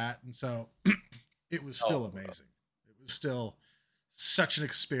like that. And so it was still amazing. It was still such an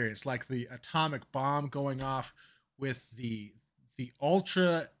experience. Like the atomic bomb going off with the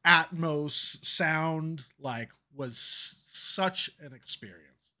ultra atmos sound, like, was such an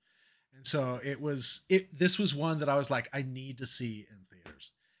experience. And so this was one that I was like, I need to see in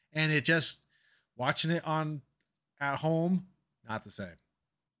theaters. And it just, watching it on at home, not the same.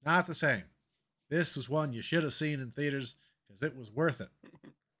 Not the same. This was one you should have seen in theaters because it was worth it.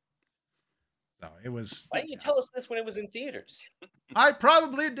 So it was. Why didn't you tell us this when it was in theaters? I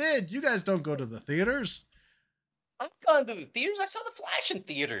probably did. You guys don't go to the theaters. I've gone to the theaters. I saw The Flash in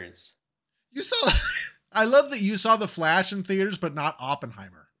theaters. You saw. I love that you saw The Flash in theaters, but not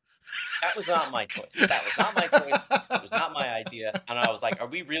Oppenheimer. That was not my choice. That was not my choice. It was not my idea. And I was like, "Are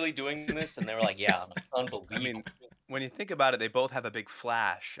we really doing this?" And they were like, "Yeah." I'm like, "Unbelievable." I mean, when you think about it, they both have a big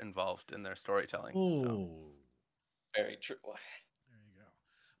flash involved in their storytelling. Oh, so. Very true. There you go.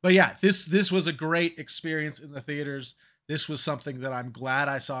 But yeah, this was a great experience in the theaters. This was something that I'm glad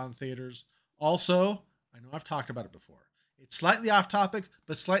I saw in theaters. Also, I know I've talked about it before. It's slightly off topic,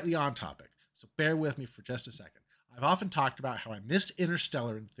 but slightly on topic. So bear with me for just a second. I've often talked about how I missed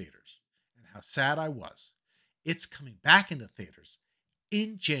Interstellar in theaters and how sad I was. It's coming back into theaters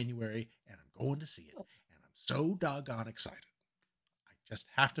in January, and I'm going to see it. And I'm so doggone excited. I just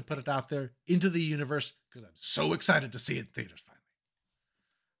have to put it out there into the universe because I'm so excited to see it in theaters finally.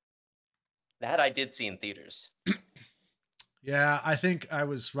 That I did see in theaters. Yeah, I think I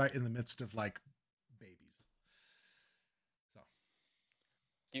was right in the midst of like babies.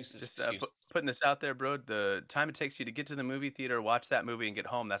 So, just putting this out there, bro. The time it takes you to get to the movie theater, watch that movie, and get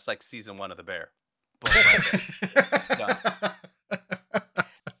home, that's like season 1 of The Bear. Done.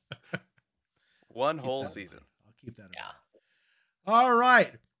 One whole season. I'll keep that in mind. All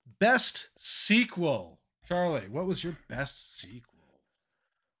right. Best sequel. Charlie, what was your best sequel?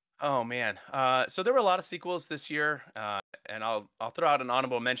 Oh man. So there were a lot of sequels this year. And I'll throw out an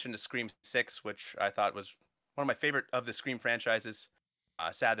honorable mention to Scream 6, which I thought was one of my favorite of the Scream franchises.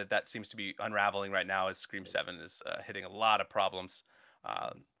 Sad that seems to be unraveling right now as Scream 7 is hitting a lot of problems.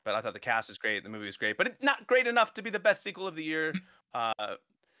 But I thought the cast is great, the movie was great, but not great enough to be the best sequel of the year.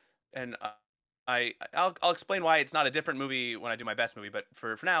 And I'll explain why it's not a different movie when I do my best movie. But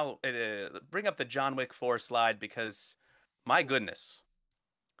for now, bring up the John Wick 4 slide because, my goodness,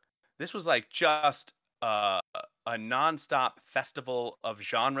 this was like just a nonstop festival of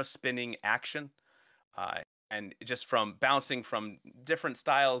genre spinning action, and just from bouncing from different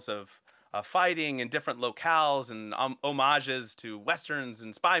styles of fighting in different locales and homages to westerns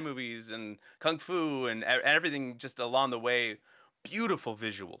and spy movies and kung fu and everything just along the way. Beautiful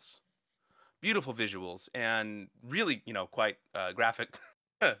visuals, and really, quite graphic,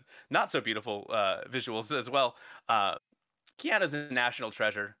 not so beautiful visuals as well. Keanu's a national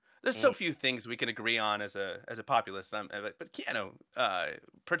treasure. There's so few things we can agree on as a populace, but Keanu,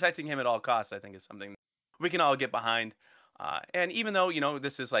 protecting him at all costs, I think, is something we can all get behind. And even though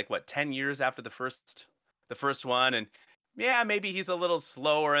this is like 10 years after the first one, and yeah, maybe he's a little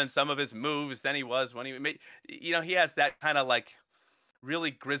slower in some of his moves than he was when he has that kind of like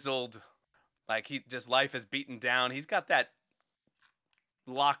really grizzled, like life is beaten down. He's got that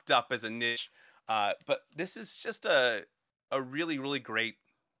locked up as a niche. But this is just a really, really great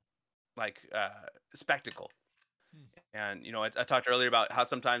spectacle. And I talked earlier about how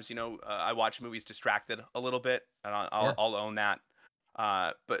sometimes I watch movies distracted a little bit, and I'll own that.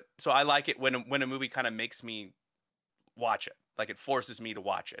 But so I like it when a movie kind of makes me watch it, like it forces me to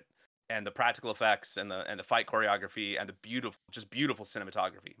watch it, and the practical effects and the fight choreography and the beautiful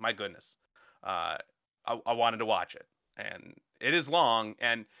cinematography. My goodness, I wanted to watch it, and it is long.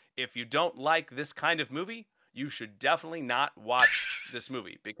 And if you don't like this kind of movie, you should definitely not watch this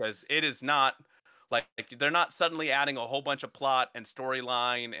movie because it is not like they're not suddenly adding a whole bunch of plot and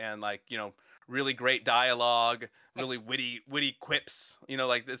storyline and really great dialogue, really witty quips.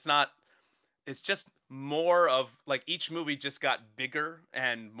 It's just more of like each movie just got bigger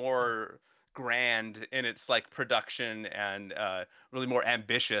and more grand in its production and really more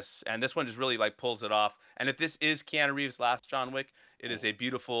ambitious. And this one just really pulls it off. And if this is Keanu Reeves' last John Wick, it is a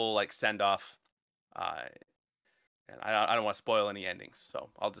beautiful send off. And I don't want to spoil any endings, so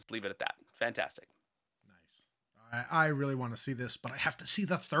I'll just leave it at that. Fantastic. Nice. I really want to see this, but I have to see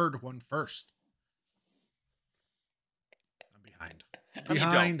the third one first. I'm behind.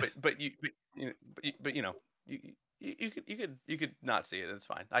 You could not see it. It's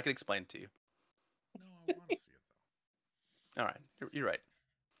fine. I can explain it to you. No, I want to see it though. All right, you're right.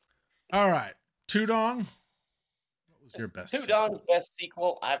 All right, Tudong. Your best Tudong's best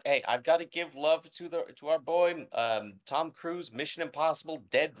sequel. I've got to give love to our boy Tom Cruise. Mission Impossible: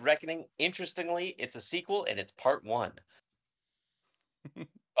 Dead Reckoning. Interestingly, it's a sequel and it's part 1.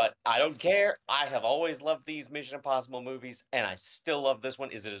 But I don't care. I have always loved these Mission Impossible movies, and I still love this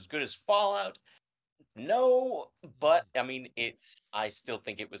one. Is it as good as Fallout? No, but I mean, I still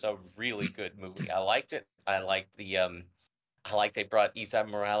think it was a really good movie. I liked it. I like they brought Isa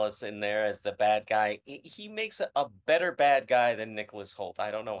Morales in there as the bad guy. He makes a better bad guy than Nicholas Holt. I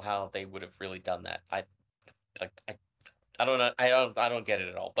don't know how they would have really done that. I, I I don't know. I don't get it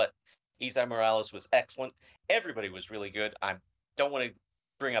at all. But Isa Morales was excellent. Everybody was really good. I don't want to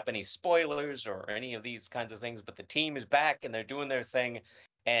bring up any spoilers or any of these kinds of things, but the team is back and they're doing their thing,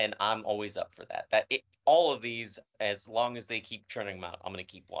 and I'm always up for that. All of these, as long as they keep churning them out, I'm gonna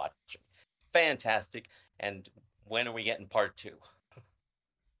keep watching. Fantastic. And when are we getting part 2?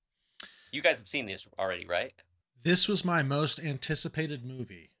 You guys have seen this already, right? This was my most anticipated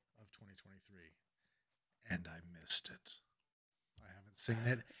movie of 2023, and I missed it. I haven't seen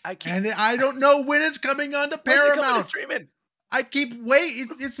it, and I don't know when it's coming onto Paramount. Streaming? I keep waiting.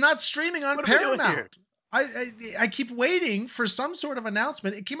 It's not streaming on Paramount. I keep waiting for some sort of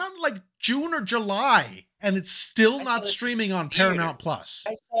announcement. It came out in like June or July, and it's still not streaming on Paramount Plus.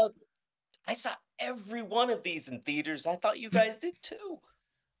 I saw every one of these in theaters. I thought you guys did too.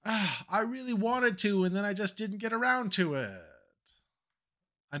 I really wanted to, and then I just didn't get around to it.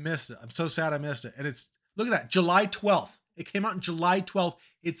 I missed it. I'm so sad I missed it. And look at that, July 12th. It came out in July 12th.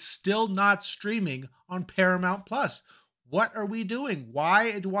 It's still not streaming on Paramount Plus. What are we doing?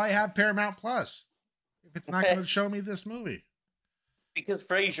 Why do I have Paramount Plus if it's not going to show me this movie? Because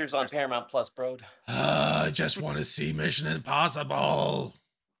Frasier's on Paramount Plus, bro. I just want to see Mission Impossible.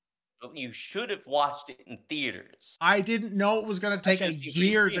 You should have watched it in theaters. I didn't know it was going to take a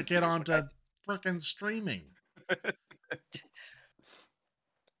year to get onto freaking streaming. All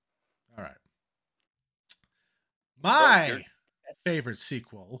right. My favorite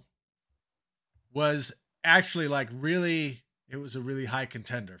sequel was actually like it was a really high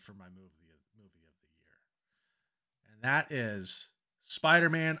contender for my movie of the year. And that is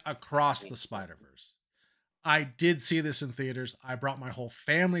Spider-Man Across the Spider-Verse. I did see this in theaters. I brought my whole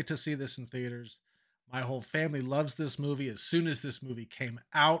family to see this in theaters. My whole family loves this movie. As soon as this movie came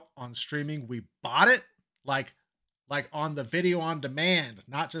out on streaming, we bought it like on the video on demand,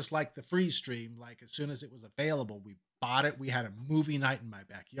 not just like the free stream. Like as soon as it was available, we bought it. We had a movie night in my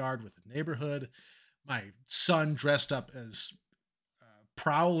backyard with the neighborhood. My son dressed up as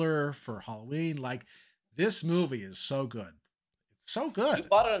Prowler for Halloween. Like this movie is so good. It's so good. You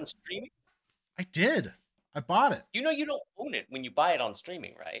bought it on streaming? I did. I bought it. You know you don't own it when you buy it on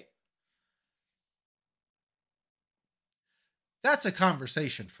streaming, right? That's a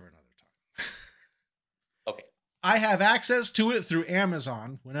conversation for another time. Okay. I have access to it through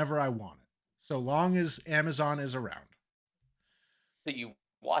Amazon whenever I want it, so long as Amazon is around. So you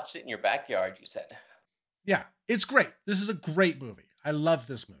watched it in your backyard, you said? Yeah, it's great. This is a great movie. I love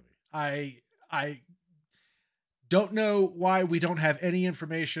this movie. I don't know why we don't have any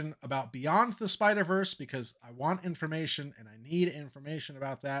information about Beyond the Spider-Verse, because I want information and I need information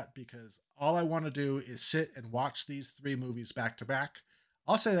about that, because all I want to do is sit and watch these 3 movies back to back.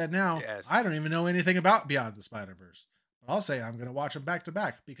 I'll say that now. Yes. I don't even know anything about Beyond the Spider-Verse, but I'll say I'm going to watch them back to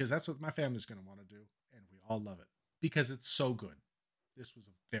back because that's what my family's going to want to do, and we all love it because it's so good. This was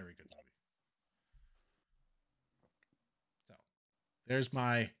a very good movie. So there's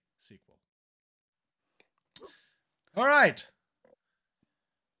my sequel. All right.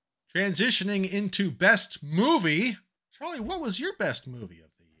 Transitioning into best movie. Charlie, what was your best movie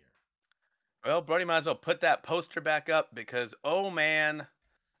of the year? Well, Brody, might as well put that poster back up because, oh man.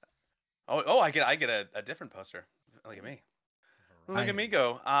 Oh, I get a different poster. Look at me. Look at me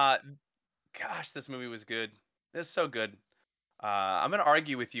go. Gosh, this movie was good. It's so good. I'm going to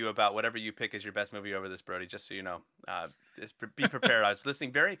argue with you about whatever you pick as your best movie over this, Brody, just so you know. Just be prepared. I was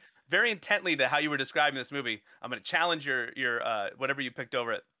listening very, very intently to how you were describing this movie. I'm going to challenge your whatever you picked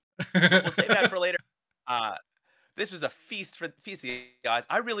over it. We'll save that for later. This was a feast of the eyes.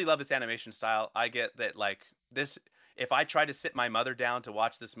 I really love this animation style. I get that, like, this, if I tried to sit my mother down to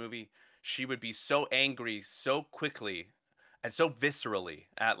watch this movie, she would be so angry so quickly and so viscerally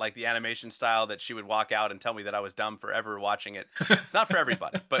at like the animation style that she would walk out and tell me that I was dumb for ever watching it. It's not for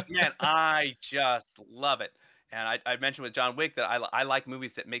everybody, but man, I just love it. And I mentioned with John Wick that I like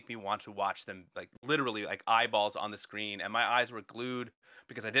movies that make me want to watch them, like literally like eyeballs on the screen. And my eyes were glued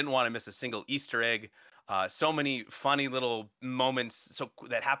because I didn't want to miss a single Easter egg. So many funny little moments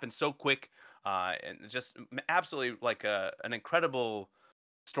that happen so quick, and just absolutely like an incredible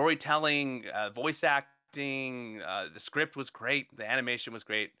storytelling, voice acting. The script was great. The animation was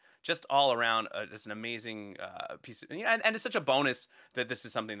great. just all around, just an amazing piece of, and it's such a bonus that this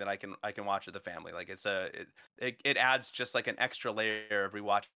is something that I can watch with the family. Like it adds just like an extra layer of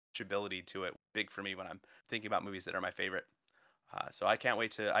rewatchability to it. Big for me when I'm thinking about movies that are my favorite. So I can't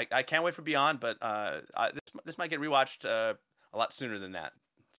wait to I can't wait for Beyond, but this might get rewatched a lot sooner than that.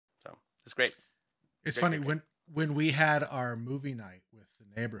 So it's great. It's funny when we had our movie night with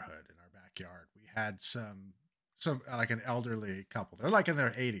the neighborhood in our backyard, we had some like an elderly couple. They're like in their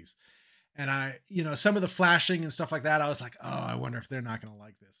 80s. And I, some of the flashing and stuff like that, I was like, oh, I wonder if they're not going to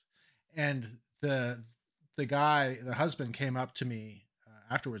like this. And the husband came up to me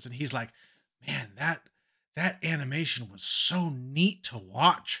afterwards, and he's like, man, that animation was so neat to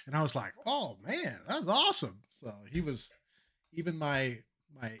watch. And I was like, oh man, that was awesome. So he was, even my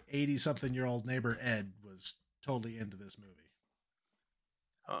 80 something year old neighbor Ed was totally into this movie.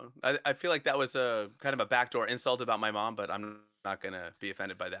 I feel like that was a kind of a backdoor insult about my mom, but I'm not gonna be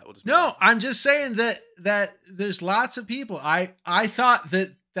offended by that. We'll just I'm just saying that there's lots of people. I thought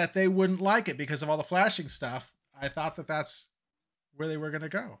that they wouldn't like it because of all the flashing stuff. I thought that that's where they were gonna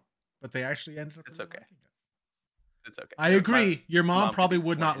go, but they actually ended up. It's okay. Liking it. It's okay. I agree. Your mom probably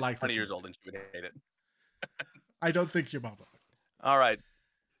would not like 20 years old and she would hate it. I don't think your mom would. All right,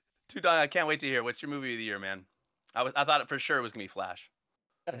 I can't wait to hear. What's your movie of the year, man? I thought it for sure was gonna be Flash.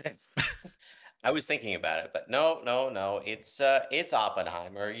 I was thinking about it, but no. It's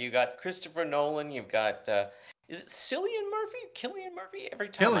Oppenheimer. You got Christopher Nolan. You've got is it Cillian Murphy? Killian Murphy? Every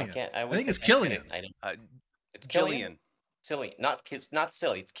time Killian. I can't. I think it's Killian. It's Killian. Cillian, not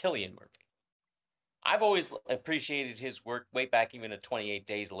silly. It's Cillian Murphy. I've always appreciated his work way back even at 28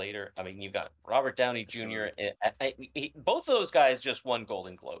 Days Later. I mean, you've got Robert Downey Jr. Both of those guys just won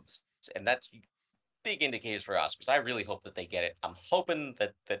Golden Globes, and that's big indicators for Oscars. I really hope that they get it. I'm hoping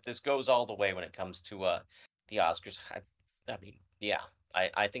that this goes all the way when it comes to the Oscars. I mean, yeah,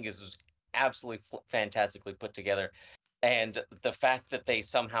 I think this is absolutely fantastically put together, and the fact that they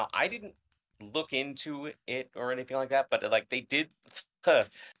somehow, I didn't look into it or anything like that, but like they did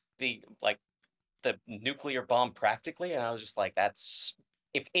the nuclear bomb practically, and I was just like, that's,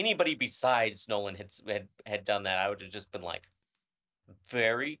 if anybody besides Nolan had done that, I would have just been like,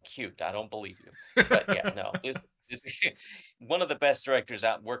 very cute. I don't believe you, but yeah, no, this one of the best directors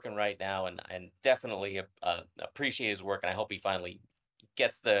out working right now, and definitely appreciate his work, and I hope he finally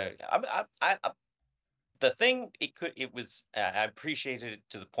gets the. The thing it was I appreciated it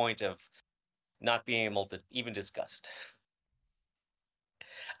to the point of not being able to even discuss it.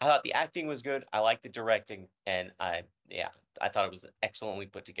 I thought the acting was good. I liked the directing, and I thought it was an excellently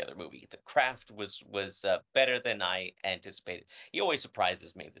put together movie. The craft was better than I anticipated. He always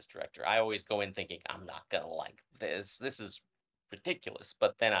surprises me, this director. I always go in thinking I'm not gonna like this. This is ridiculous,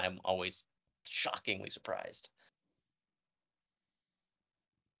 but then I'm always shockingly surprised.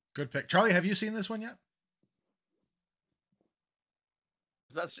 Good pick, Charlie. Have you seen this one yet?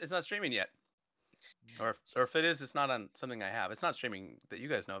 It's not streaming yet. Or if it is, it's not on something I have. It's not streaming that you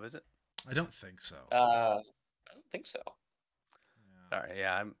guys know of, is it? I don't think so. I don't think so. Yeah. All right,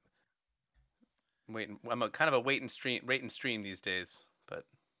 yeah, I'm waiting. I'm a kind of a wait and stream these days, but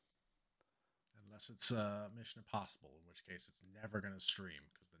unless it's Mission Impossible, in which case it's never going to stream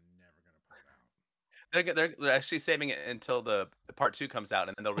because they're never going to put it out. They're actually saving it until the part 2 comes out,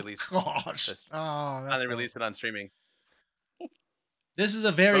 and then they'll release. That's release it on streaming. This is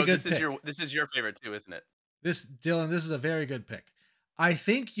a very good pick. This is your favorite too, isn't it? Dylan, this is a very good pick. I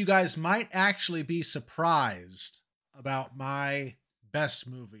think you guys might actually be surprised about my best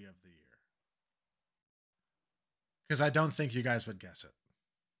movie of the year, because I don't think you guys would guess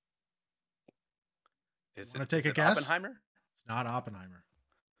it. Want to take a guess? Oppenheimer? It's not Oppenheimer.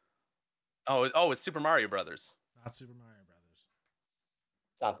 Oh, it's Super Mario Brothers. Not Super Mario Brothers.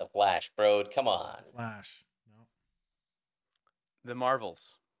 It's not The Flash, bro. Come on. Flash. The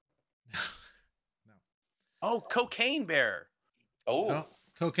Marvels. No. Oh, Cocaine Bear. Oh. No,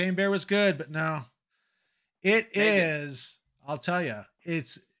 Cocaine Bear was good, but no. It is, I'll tell you,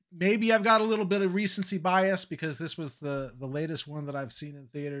 it's, maybe I've got a little bit of recency bias because this was the latest one that I've seen in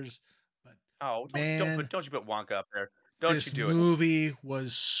theaters. But don't you put Wonka up there. Don't you do it. This movie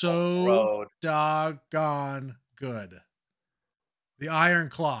was so doggone good. The Iron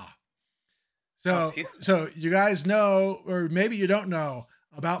Claw. So you guys know, or maybe you don't know,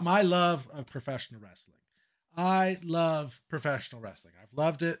 about my love of professional wrestling. I love professional wrestling. I've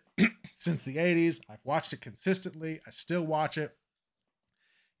loved it since the 80s. I've watched it consistently. I still watch it.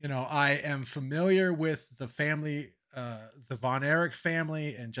 I am familiar with the family, the Von Erich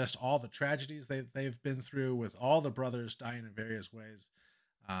family, and just all the tragedies they've been through, with all the brothers dying in various ways.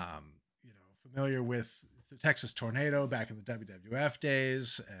 Familiar with the Texas Tornado back in the WWF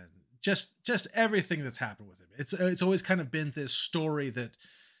days, and just everything that's happened with him. It's always kind of been this story that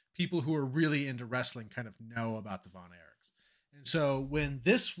people who are really into wrestling kind of know about the Von Erichs. And so when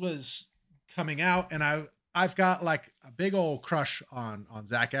this was coming out, and I've got like a big old crush on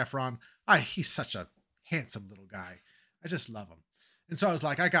Zac Efron. He's such a handsome little guy. I just love him. And so I was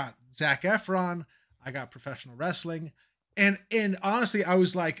like, I got Zac Efron, I got professional wrestling. And honestly, I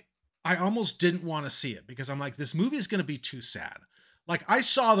was like, I almost didn't want to see it because I'm like, this movie is going to be too sad. Like I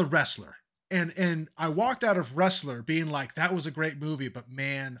saw The Wrestler and I walked out of Wrestler being like, that was a great movie, but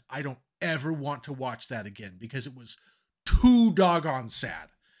man, I don't ever want to watch that again because it was too doggone sad.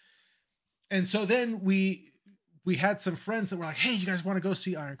 And so then we had some friends that were like, hey, you guys want to go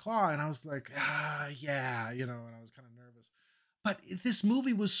see Iron Claw? And I was like, yeah, and I was kind of nervous. But this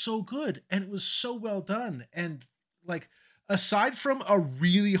movie was so good and it was so well done. And like, aside from a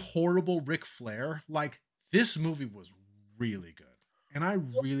really horrible Ric Flair, like this movie was really good. And I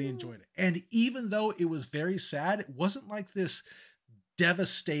really enjoyed it. And even though it was very sad, it wasn't like this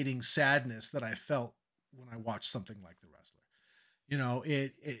devastating sadness that I felt when I watched something like The Wrestler.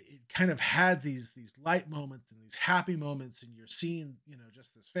 It kind of had these light moments and these happy moments, and you're seeing,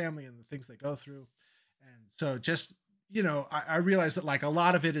 just this family and the things they go through. And so just, I realized that like a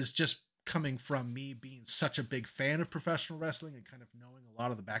lot of it is just coming from me being such a big fan of professional wrestling and kind of knowing a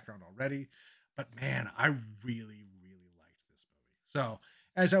lot of the background already. But man, I really, really liked this movie. So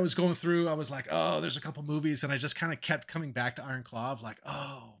as I was going through, I was like, oh, there's a couple movies. And I just kind of kept coming back to Iron Claw of like,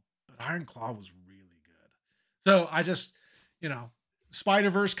 oh, but Iron Claw was really good. So I just,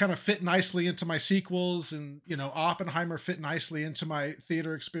 Spider-Verse kind of fit nicely into my sequels, and Oppenheimer fit nicely into my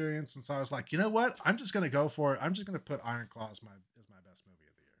theater experience. And so I was like, you know what? I'm just going to go for it. I'm just going to put Iron Claw as my best movie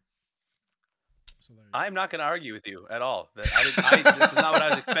of the year. So I'm not going to argue with you at all. This is not what I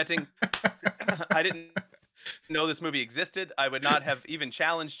was expecting. I didn't know this movie existed. I would not have even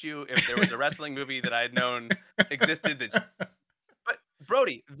challenged you if there was a wrestling movie that I had known existed. But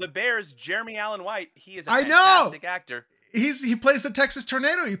Brody, the Bears, Jeremy Allen White, he is a fantastic actor. He plays the Texas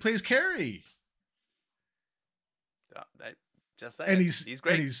Tornado. He plays Kerry. Just saying. And he's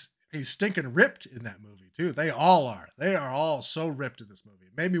great. And he's stinking ripped in that movie too. They all are. They are all so ripped in this movie.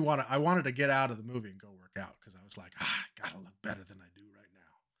 It made me I wanted to get out of the movie and go work out because I was like, I gotta look better than I do right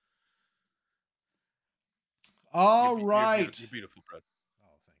now. All right. You're beautiful, Fred.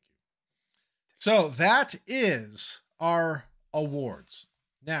 Oh, thank you. So that is our awards.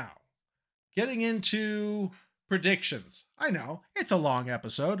 Now, getting into predictions. I know it's a long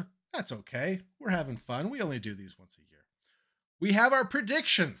episode. That's okay. We're having fun. We only do these once a year. We have our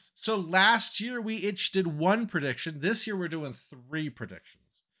predictions. So last year we each did one prediction. This year we're doing 3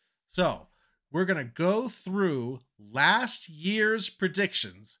 predictions. So we're going to go through last year's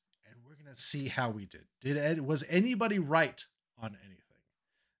predictions and we're going to see how we did. Was anybody right on anything?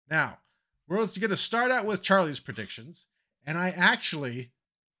 Now, we're going to start out with Charlie's predictions. And I actually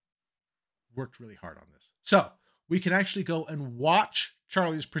worked really hard on this. So we can actually go and watch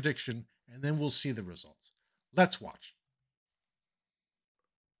Charlie's prediction, and then we'll see the results. Let's watch.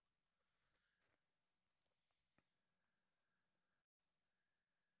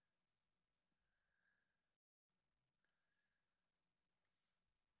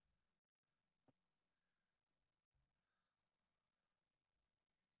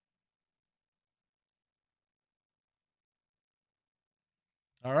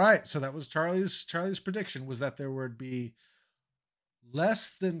 All right, so that was Charlie's prediction, was that there would be less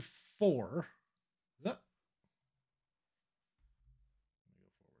than 4.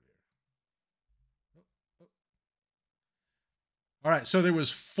 All right, so there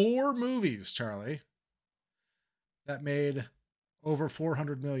was 4 movies, Charlie, that made over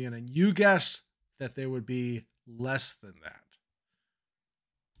 400 million, and you guessed that there would be less than that.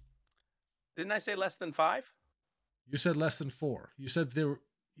 Didn't I say less than 5? You said less than 4. You said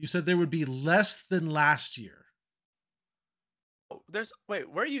there would be less than last year. Wait,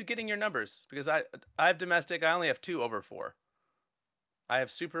 where are you getting your numbers? Because I have domestic. I only have 2 over 4. I have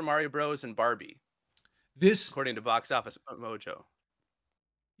Super Mario Bros. And Barbie. This, according to Box Office Mojo.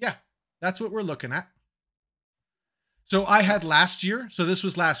 Yeah, that's what we're looking at. So I had last year. So this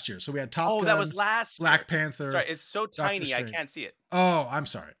was last year. So we had Top Gun. Oh, that was last year. Black Panther. Sorry, it's so tiny I can't see it. Oh, I'm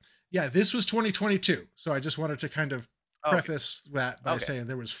sorry. Yeah, this was 2022. So I just wanted to kind of preface that by saying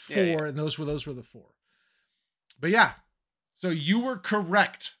there was 4, and those were the 4. But yeah, so you were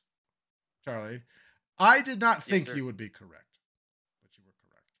correct, Charlie. I did not think you would be correct, but you were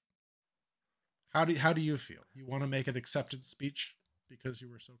correct. How do you feel? You want to make an acceptance speech because you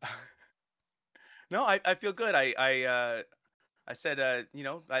were so correct? No, I feel good. I I said,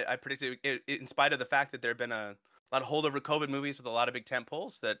 I predicted in spite of the fact that there had been a lot of holdover COVID movies with a lot of big tent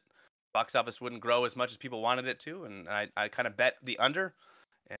poles, that box office wouldn't grow as much as people wanted it to, and I kind of bet the under,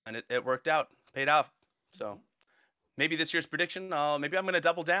 and it worked out, paid off. So maybe this year's prediction, maybe I'm going to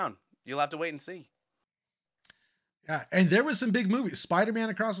double down. You'll have to wait and see. Yeah, and there was some big movies. Spider-Man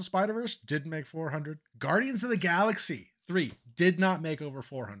Across the Spider-Verse didn't make 400. Guardians of the Galaxy 3 did not make over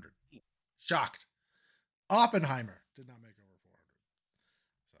 400. Shocked. Oppenheimer did not make over 400.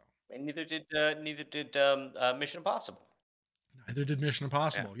 So, and neither did Mission Impossible. Neither did Mission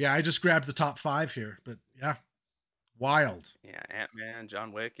Impossible. Yeah, I just grabbed the top 5 here, but yeah, wild. Yeah, Ant-Man,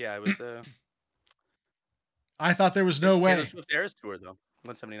 John Wick. Yeah, it was. I thought there was no way. Taylor Swift Eras Tour though,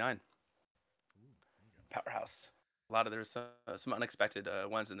 179. Powerhouse. A lot of there's some unexpected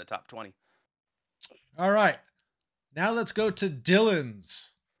ones in the top 20. All right, now let's go to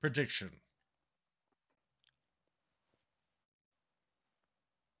Dylan's prediction.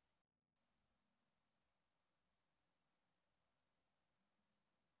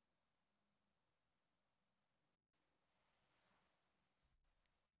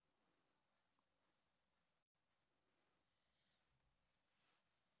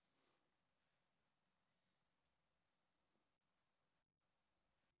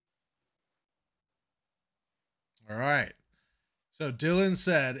 All right. So Dylan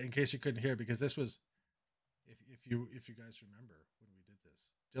said, in case you couldn't hear, because this was, if you guys remember when we did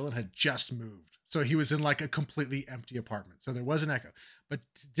this, Dylan had just moved, so he was in like a completely empty apartment, so there was an echo. But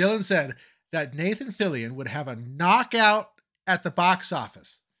Dylan said that Nathan Fillion would have a knockout at the box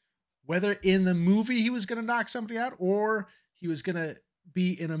office, whether in the movie he was going to knock somebody out or he was going to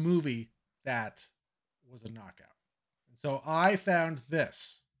be in a movie that was a knockout. And so I found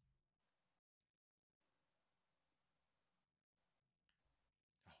this.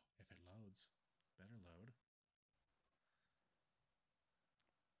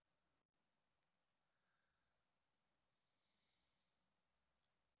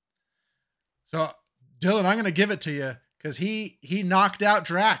 So, Dylan, I'm going to give it to you because he knocked out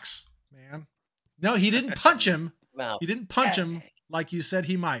Drax, man. No, he didn't punch him. No. He didn't punch him like you said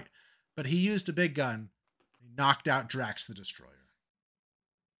he might, but he used a big gun. He knocked out Drax the Destroyer.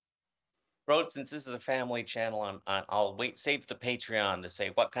 Bro, since this is a family channel, I'll save the Patreon to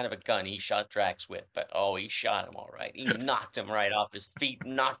say what kind of a gun he shot Drax with. But he shot him all right. He knocked him right off his feet,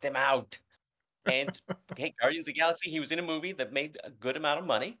 knocked him out. And okay, Guardians of the Galaxy, he was in a movie that made a good amount of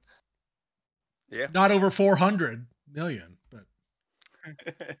money. Yeah, not over 400 million, but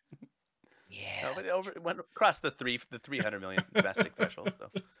yeah, no, but it went across the 300 million domestic threshold. So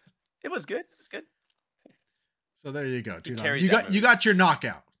it was good. It was good. So there you go, dude. You got your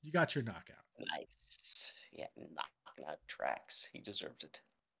knockout. You got your knockout. Nice. Yeah, knocking out Drax. He deserved it.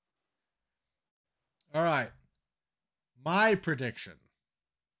 All right. My prediction.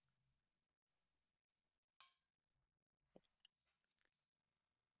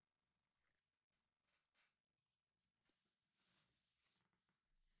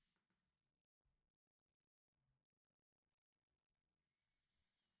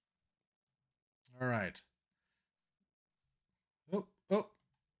 All right. Oh.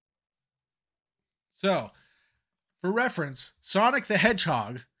 So, for reference, Sonic the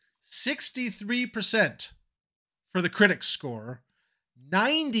Hedgehog, 63% for the critics score,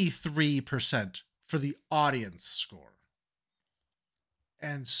 93% for the audience score.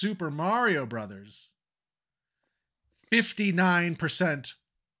 And Super Mario Brothers, 59%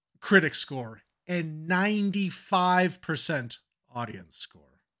 critic score and 95% audience score.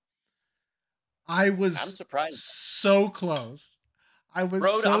 I'm surprised. So close. I'm going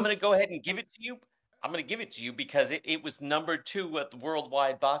to go ahead and give it to you. I'm going to give it to you because it was number 2 at the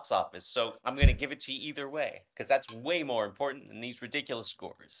worldwide box office. So I'm going to give it to you either way because that's way more important than these ridiculous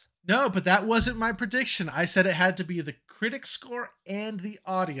scores. No, but that wasn't my prediction. I said it had to be the critic score and the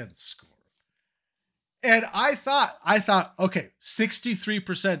audience score. And I thought, okay,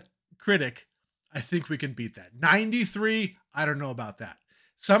 63% critic, I think we can beat that. 93, I don't know about that.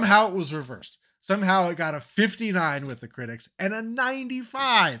 Somehow it was reversed. Somehow it got a 59 with the critics and a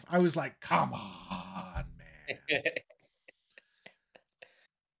 95. I was like, come on, man.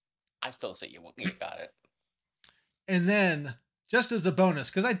 I still say you got it. And then, just as a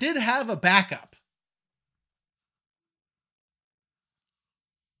bonus, because I did have a backup.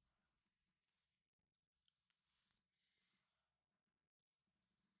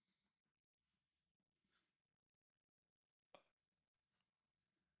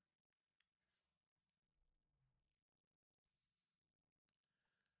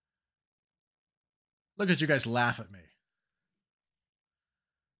 Look at you guys laugh at me.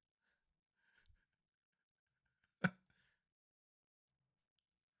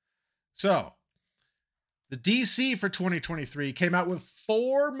 So, the DC for 2023 came out with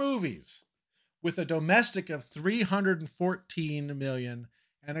 4 movies with a domestic of 314 million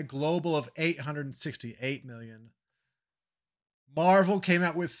and a global of 868 million. Marvel came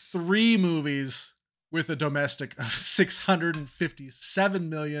out with 3 movies with a domestic of 657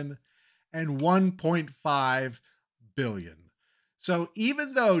 million and 1.5 billion. So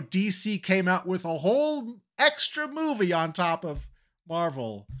even though DC came out with a whole extra movie on top of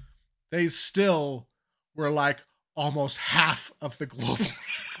Marvel, they still were like almost half of the global.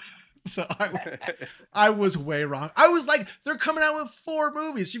 So I was way wrong. I was like, they're coming out with 4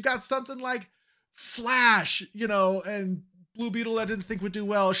 movies. You've got something like Flash, and Blue Beetle I didn't think would do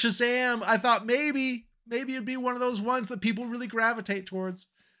well. Shazam, I thought maybe it'd be one of those ones that people really gravitate towards.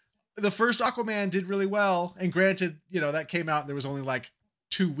 The first Aquaman did really well. And granted, that came out and there was only like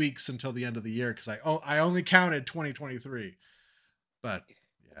 2 weeks until the end of the year because I only counted 2023. But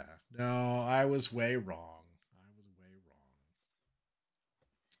yeah, no, I was way wrong.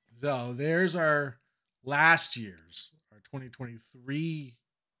 So there's our last year's, our 2023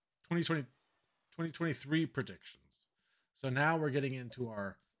 predictions. So now we're getting into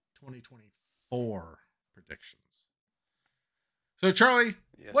our 2024 predictions. So Charlie,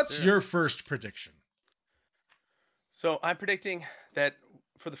 what's your first prediction? So I'm predicting that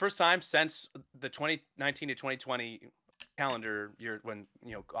for the first time since the 2019 to 2020 calendar year, when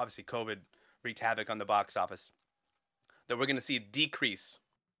obviously COVID wreaked havoc on the box office, that we're going to see a decrease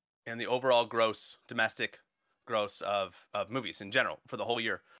in the overall domestic gross of movies in general for the whole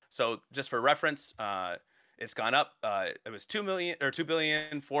year. So just for reference, it's gone up. It was 2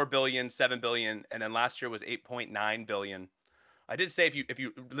 billion, 4 billion, 7 billion, and then last year was 8.9 billion. I did say if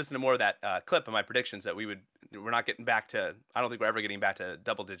you listen to more of that clip of my predictions that we're not getting back to. I don't think we're ever getting back to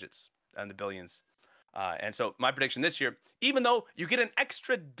double digits and the billions. And so my prediction this year, even though you get an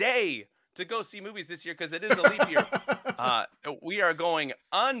extra day to go see movies this year because it is a leap year, we are going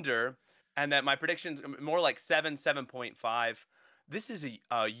under, and that my predictions more like 7.5. This is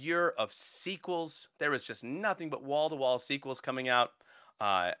a year of sequels. There is just nothing but wall-to-wall sequels coming out.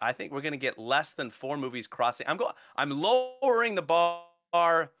 I think we're going to get less than 4 movies crossing. I'm lowering the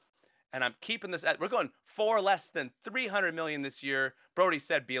bar, and I'm keeping this at. We're going 4 less than 300 million this year. Brody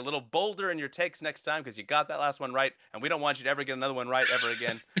said, "Be a little bolder in your takes next time because you got that last one right, and we don't want you to ever get another one right ever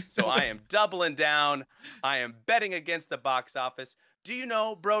again." So I am doubling down. I am betting against the box office. Do you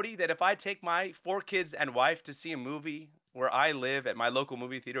know, Brody, that if I take my 4 kids and wife to see a movie where I live at my local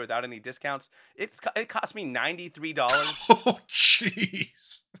movie theater without any discounts, it costs me $93. Oh,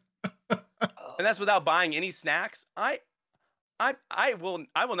 jeez. And that's without buying any snacks. I will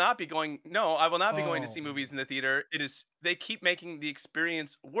not be going. No, I will not be going to see movies in the theater. They keep making the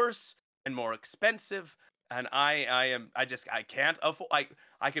experience worse and more expensive, and I can't afford.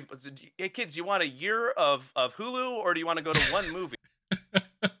 I can. Hey kids, you want a year of Hulu, or do you want to go to one movie?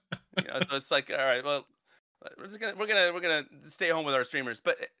 So it's like, all right, well, we're gonna stay home with our streamers.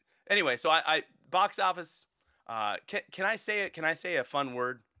 But anyway, so I box office. Can I say it? Can I say a fun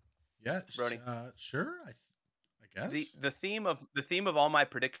word? Yeah, Brody. Sure. I guess the theme of all my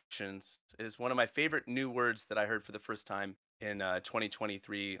predictions is one of my favorite new words that I heard for the first time in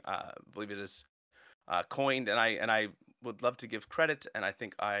 2023. I believe it is coined, and I would love to give credit, and I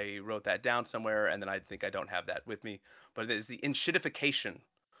think I wrote that down somewhere, and then I think I don't have that with me. But it is the enshittification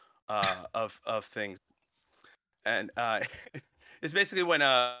of things, and it's basically when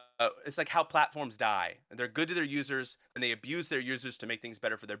it's like how platforms die, and they're good to their users, and they abuse their users to make things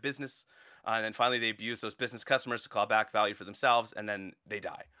better for their business, and then finally they abuse those business customers to claw back value for themselves, and then they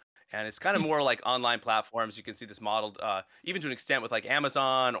die. And it's kind of more like online platforms. You can see this modeled, even to an extent, with like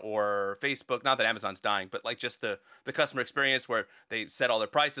Amazon or Facebook. Not that Amazon's dying, but like just the customer experience where they set all their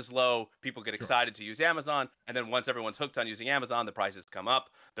prices low. People get excited to use Amazon, and then once everyone's hooked on using Amazon, the prices come up,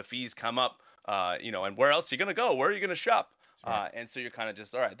 the fees come up. And where else are you gonna go? Where are you gonna shop? Right. And so you're kind of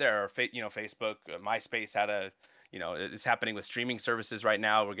just all right there. Facebook, MySpace had a. It's happening with streaming services right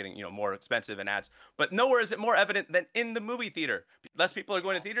now. We're getting, more expensive in ads. But nowhere is it more evident than in the movie theater. Less people are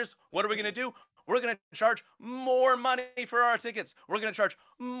going to theaters. What are we going to do? We're going to charge more money for our tickets. We're going to charge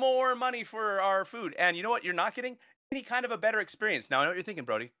more money for our food. And you know what? You're not getting any kind of a better experience. Now, I know what you're thinking,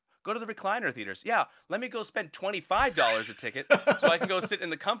 Brody. Go to the recliner theaters. Yeah, let me go spend $25 a ticket so I can go sit in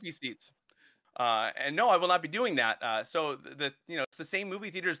the comfy seats. And no, I will not be doing that. So it's the same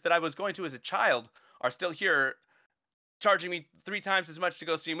movie theaters that I was going to as a child are still here, charging me 3 times as much to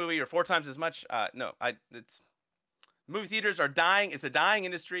go see a movie or 4 times as much. Movie theaters are dying. It's a dying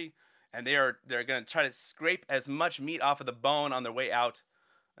industry, and they're going to try to scrape as much meat off of the bone on their way out.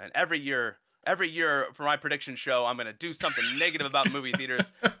 And every year for my prediction show, I'm going to do something negative about movie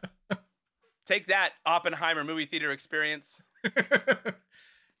theaters. Take that, Oppenheimer movie theater experience.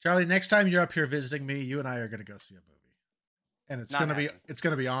 Charlie, next time you're up here visiting me, you and I are going to go see a movie, and it's going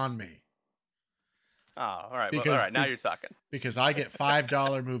to be on me. Oh, all right. All right. Now you're talking. Because I get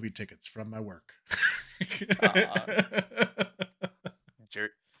 $5 movie tickets from my work.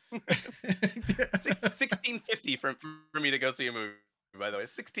 Jerk. $16.50 for me to go see a movie. By the way,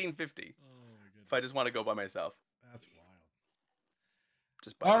 $16.50. Oh my goodness. If I just want to go by myself. That's wild.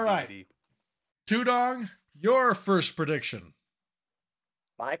 Just buy all right. DVD. Tudong, your first prediction.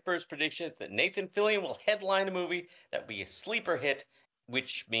 My first prediction is that Nathan Fillion will headline a movie that will be a sleeper hit,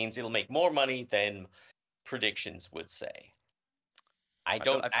 which means it'll make more money than predictions would say. I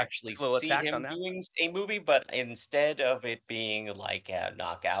don't actually see him doing a movie, but instead of it being like a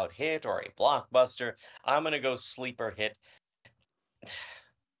knockout hit or a blockbuster, I'm going to go sleeper hit.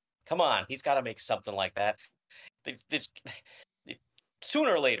 Come on, he's got to make something like that.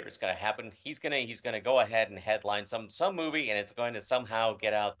 Sooner or later, it's going to happen. He's gonna go ahead and headline some movie, and it's going to somehow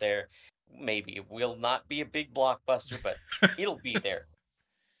get out there. Maybe it will not be a big blockbuster, but it'll be there.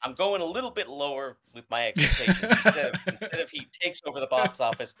 I'm going a little bit lower with my expectations. Instead of he takes over the box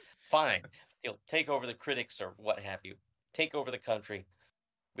office, fine. He'll take over the critics or what have you. Take over the country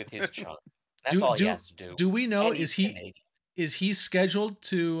with his charm. That's all he has to do. Do we know, is he scheduled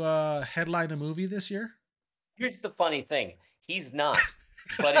to headline a movie this year? Here's the funny thing. He's not.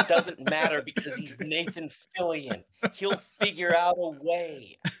 But it doesn't matter because he's Nathan Fillion. He'll figure out a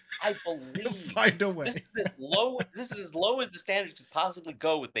way. I believe. He'll find a way. This is as low as the standards could possibly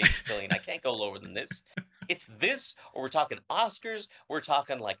go with Nathan Fillion. I can't go lower than this. It's this, or we're talking Oscars. We're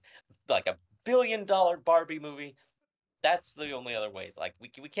talking like a $1 billion Barbie movie. That's the only other ways. Like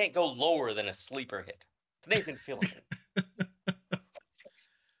we can't go lower than a sleeper hit. It's Nathan Fillion.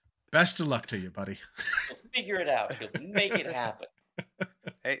 Best of luck to you, buddy. He'll figure it out. He'll make it happen.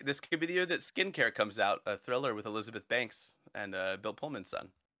 Hey, this could be the year that Skincare comes out, a thriller with Elizabeth Banks and Bill Pullman's son,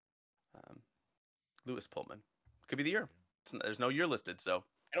 Louis Pullman. Could be the year. There's no year listed, so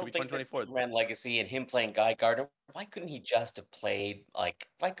I don't think 2024. Ran Legacy and him playing Guy Gardner. Why couldn't he just have played why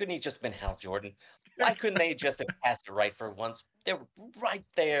couldn't he just been Hal Jordan? Why couldn't they just have cast it right for once? They were right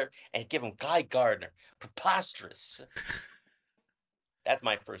there and give him Guy Gardner. Preposterous. That's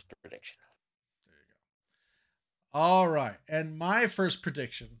my first prediction. There you go. All right. And my first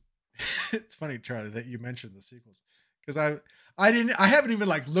prediction, it's funny, Charlie, that you mentioned the sequels. Because I haven't even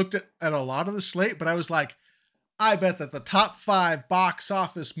looked at a lot of the slate, but I was like, I bet that the top 5 box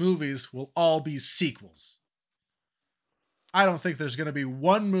office movies will all be sequels. I don't think there's going to be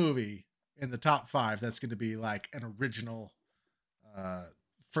one movie in the top 5 that's going to be like an original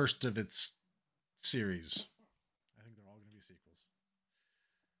first of its series.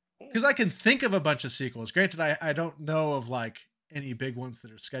 Because I can think of a bunch of sequels. Granted, I don't know of any big ones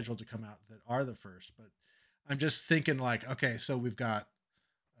that are scheduled to come out that are the first, but I'm just thinking okay, so we've got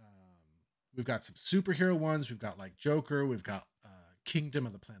some superhero ones. We've got Joker. We've got Kingdom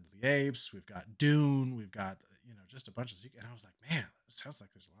of the Planet of the Apes. We've got Dune. We've got just a bunch of sequels. And I was like, man, it sounds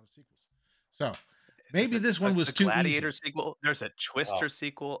like there's a lot of sequels. So maybe this one was too Gladiator easy. Sequel. There's a Twister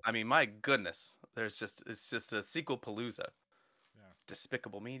sequel. I mean, my goodness, it's just a sequel palooza.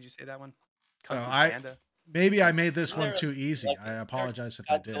 Despicable Me. Did you say that one? So maybe I made this one too easy. I apologize if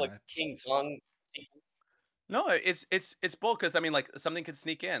I did. King Kong. No, it's bold because I mean, something could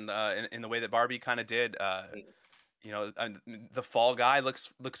sneak in the way that Barbie kind of did. The Fall Guy looks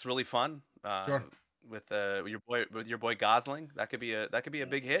really fun. Sure. With your boy Gosling, that could be a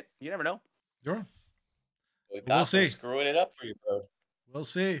big hit. You never know. Sure. We'll see. Screwing it up for you, bro. We'll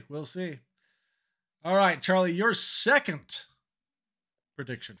see. All right, Charlie, your second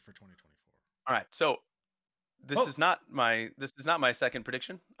prediction for 2024. All right, so this is not my second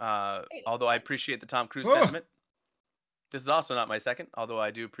prediction. Although I appreciate the Tom Cruise sentiment. This is also not my second, although I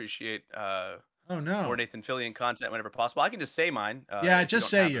do appreciate more Nathan Fillion content whenever possible. I can just say mine. Yeah, just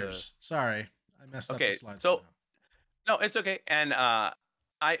say yours. Sorry, I messed up the slides. So no, it's okay. And I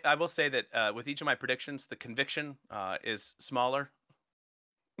will say that with each of my predictions, the conviction is smaller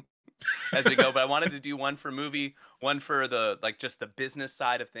as we go, but I wanted to do one for movie, one for the just the business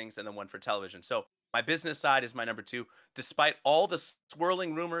side of things, and then one for television. So my business side is my number 2. Despite all the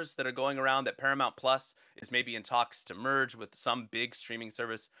swirling rumors that are going around that Paramount Plus is maybe in talks to merge with some big streaming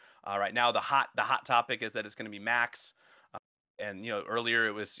service, right now the hot topic is that it's going to be Max. And earlier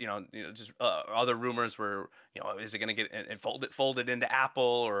it was just other rumors were is it going to get folded into Apple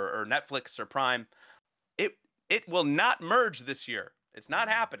or Netflix or Prime? It will not merge this year. It's not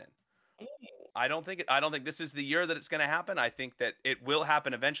happening. I don't think this is the year that it's going to happen. I think that it will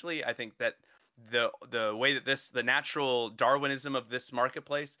happen eventually. I think that the way that the natural Darwinism of this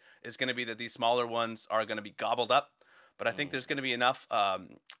marketplace is going to be that these smaller ones are going to be gobbled up. But I think there's going to be enough.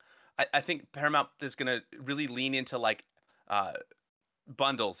 I think Paramount is going to really lean into like uh,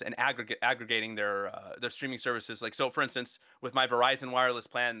 bundles and aggregating their streaming services. Like, so for instance, with my Verizon wireless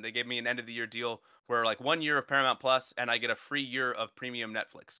plan, they gave me an end of the year deal where like 1 year of Paramount Plus and I get a free year of premium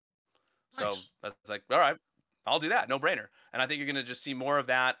Netflix. So Nice. that's like, all right, I'll do that, no brainer. And I think you're going to just see more of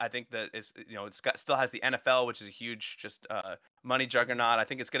that. I think that still has the NFL, which is a huge just money juggernaut. I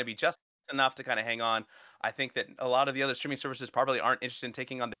think it's going to be just enough to kind of hang on. I think that a lot of the other streaming services probably aren't interested in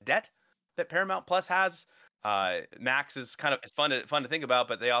taking on the debt that Paramount Plus has. Max is kind of it's fun to think about,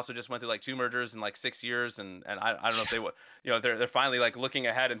 but they also just went through like 2 mergers in like 6 years, and I don't know if they would, they're finally like looking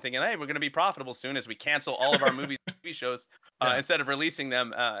ahead and thinking, hey, we're going to be profitable soon as we cancel all of our TV shows instead of releasing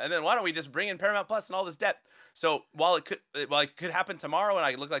them, and then why don't we just bring in Paramount Plus and all this debt? So while it could happen tomorrow, and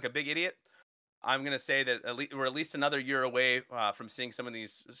I look like a big idiot, I'm going to say that we're at least another year away from seeing some of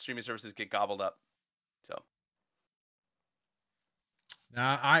these streaming services get gobbled up. So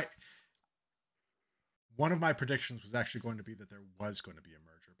now one of my predictions was actually going to be that there was going to be a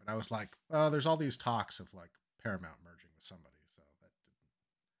merger, but I was like, there's all these talks of like Paramount merging with somebody, so that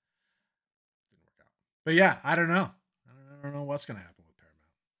didn't work out. But yeah, I don't know. I don't know what's going to happen with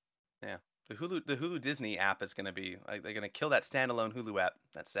Paramount. Yeah, the Hulu Disney app is going to be like, they're going to kill that standalone Hulu app.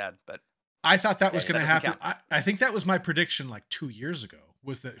 That's sad, but I thought that was going to happen. I think that was my prediction like 2 years ago,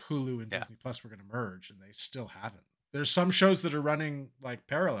 was that Hulu and Disney Plus were going to merge, and they still haven't. There's some shows that are running like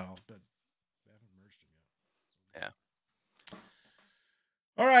parallel, but they haven't merged them yet. Yeah.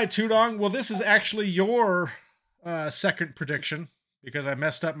 All right, Tudong. Well, this is actually your second prediction because I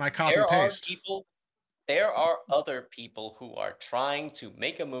messed up my copy paste. There are other people who are trying to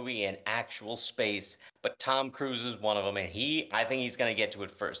make a movie in actual space, but Tom Cruise is one of them, and I think he's going to get to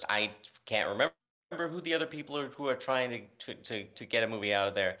it first. I can't remember who the other people are who are trying to get a movie out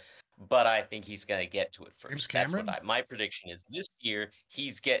of there, but I think he's going to get to it first. James Cameron? That's what my prediction is. This year,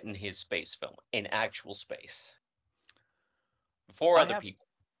 he's getting his space film in actual space. Before other people.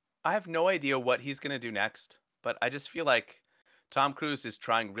 I have no idea what he's going to do next, but I just feel like Tom Cruise is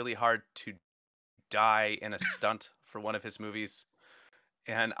trying really hard to die in a stunt for one of his movies,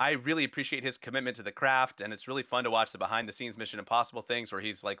 and I really appreciate his commitment to the craft, and it's really fun to watch the behind the scenes Mission Impossible things where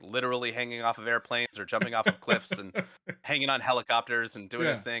he's like literally hanging off of airplanes or jumping off of cliffs and hanging on helicopters and doing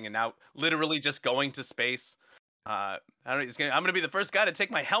his thing, and now literally just going to space. I don't know, I'm gonna be the first guy to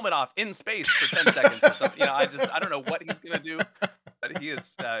take my helmet off in space for 10 seconds or something. I don't know what he's gonna do, but he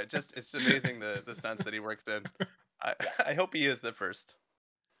is it's amazing the stunts that he works in. I hope he is the first.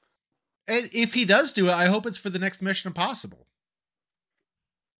 And if he does do it, I hope it's for the next Mission Impossible.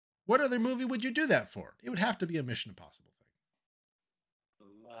 What other movie would you do that for? It would have to be a Mission Impossible thing.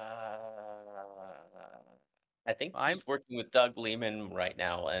 I think he's working with Doug Liman right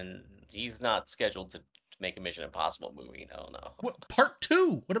now, and he's not scheduled to make a Mission Impossible movie. No. What, part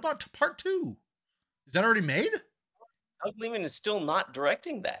 2? What about part 2? Is that already made? Doug Liman is still not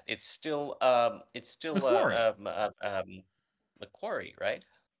directing that. It's still Macquarie, right?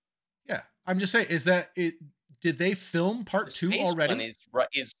 Yeah, I'm just saying. Is that it? Did they film part 2 already?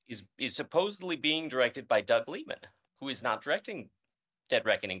 Is supposedly being directed by Doug Liman, who is not directing Dead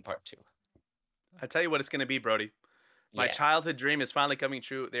Reckoning Part 2. I tell you what, it's going to be, Brody. My childhood dream is finally coming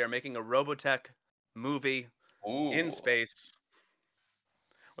true. They are making a Robotech movie in space.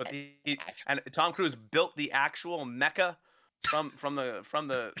 And Tom Cruise built the actual mecha from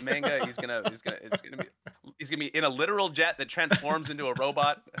the manga. He's gonna be in a literal jet that transforms into a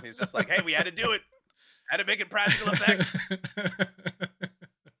robot, and he's just like, hey, we had to do it. Had to make it practical effects. I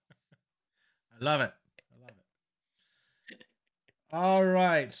love it. All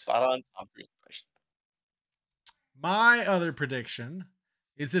right. Spot on Tom Cruise. My other prediction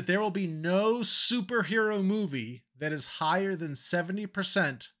is that there will be no superhero movie that is higher than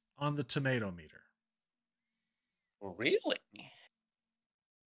 70% on the tomato meter. Really?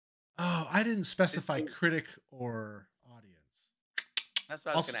 Oh, I didn't specify critic or audience. That's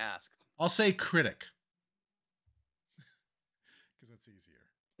what I was going to ask. I'll say critic. Because that's easier.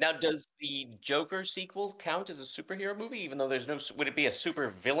 Now, does the Joker sequel count as a superhero movie, even though there's no... Would it be a super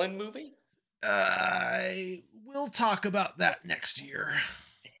villain movie? We'll talk about that next year.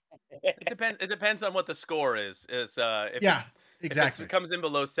 It depends on what the score is. Exactly. If it comes in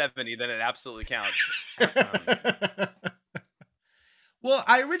below 70, then it absolutely counts. Well,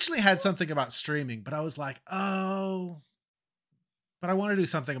 I originally had something about streaming, but I was like, but I want to do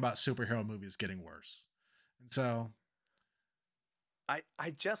something about superhero movies getting worse. And so I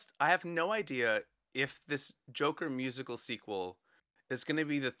have no idea if this Joker musical sequel is going to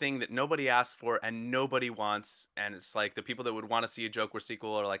be the thing that nobody asked for and nobody wants. And it's like the people that would want to see a Joker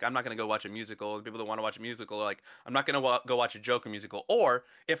sequel are like, I'm not going to go watch a musical. The people that want to watch a musical are like, I'm not going to go watch a Joker musical. Or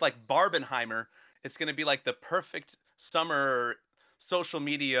if like Barbenheimer, it's going to be like the perfect summer social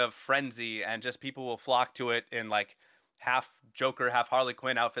media frenzy, and just people will flock to it in like half Joker, half Harley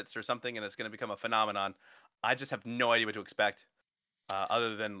Quinn outfits or something, and it's going to become a phenomenon. I just have no idea what to expect,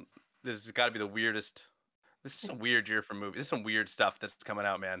 other than this has got to be the weirdest. This is a weird year for movies. There's some weird stuff that's coming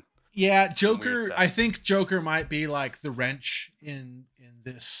out, man. Yeah, Joker. I think Joker might be like the wrench in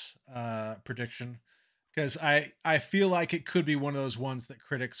this prediction, because I feel like it could be one of those ones that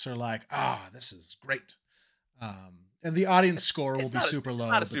critics are like, this is great, and the audience score will be super low.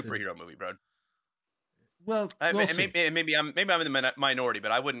 It's not a superhero movie, bro. Well, we'll see. Maybe I'm in the minority,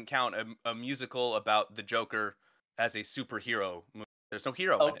 but I wouldn't count a musical about the Joker as a superhero movie. There's no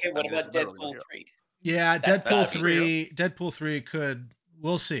hero in it. Okay, what about Deadpool 3? Yeah, Deadpool 3. Deadpool 3 could.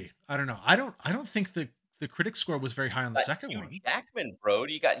 We'll see. I don't know. I don't think the critic score was very high on the second one. Jackman, bro.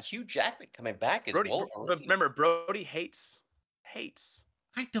 You got Hugh Jackman coming back as Wolverine. Remember, Brody hates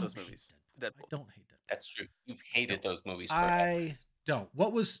I don't those movies. I don't hate Deadpool. That's true. You've hated those movies forever. I don't.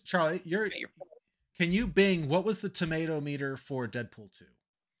 What was Charlie? Can you bing? What was the tomato meter for Deadpool 2?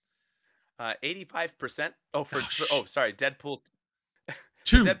 85%. Sorry, Deadpool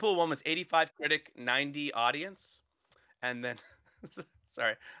 2. Deadpool 1 was 85 critic, 90 audience, and then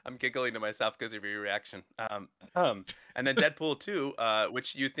sorry, I'm giggling to myself because of your reaction. And then Deadpool 2,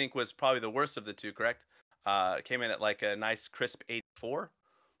 which you think was probably the worst of the two, correct? Came in at like a nice crisp 84.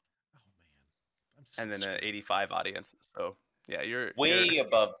 Oh man, I'm and then an 85 audience. So yeah, you're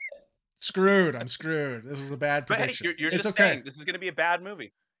above. Screwed. I'm screwed. This was a bad prediction. But hey, you're just saying this is going to be a bad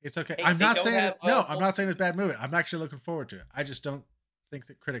movie. It's okay. I'm not saying I'm not saying it's a bad movie. I'm actually looking forward to it. I just don't think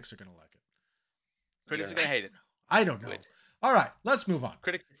that critics are going to like it. Critics are going to hate it. I don't know. Good. All right, let's move on.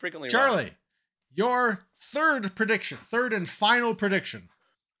 Critics are frequently Charlie, wrong. Your third and final prediction.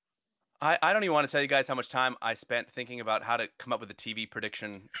 I don't even want to tell you guys how much time I spent thinking about how to come up with a TV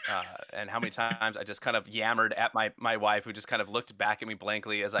prediction, and how many times I just kind of yammered at my wife, who just kind of looked back at me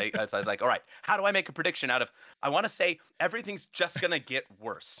blankly as I was like, all right, how do I make a prediction out of, I want to say everything's just going to get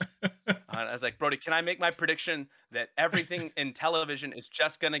worse. I was like, Brody, can I make my prediction that everything in television is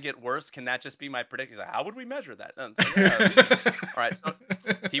just going to get worse? Can that just be my prediction? He's like, how would we measure that? All right, so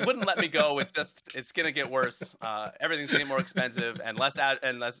he wouldn't let me go with just, it's going to get worse. Everything's going to get more expensive and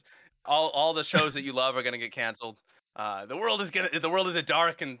less all the shows that you love are going to get canceled. The world is a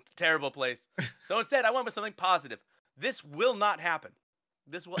dark and terrible place. So instead, I went with something positive. This will not happen.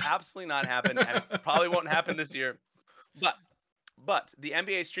 This will absolutely not happen, and it probably won't happen this year. But the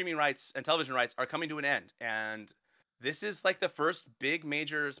NBA streaming rights and television rights are coming to an end, and this is like the first big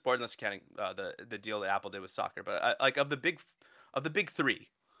major sport, unless you're counting the deal that Apple did with soccer. But like of the big three,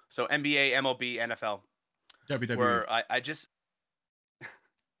 so NBA, MLB, NFL, WWE. Where I just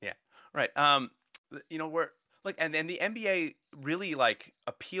right. We're like, and the NBA really like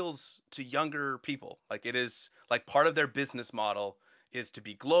appeals to younger people. Like it is like part of their business model is to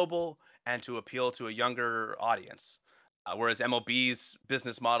be global and to appeal to a younger audience. Whereas MLB's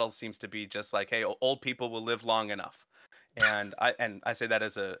business model seems to be just like, hey, old people will live long enough. And I say that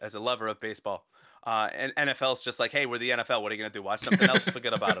as a lover of baseball. And NFL's just like, hey, we're the NFL. What are you gonna do? Watch something else?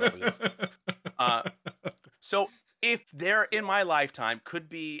 Forget about it over this. So if there in my lifetime could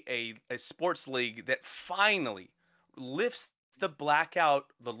be a sports league that finally lifts the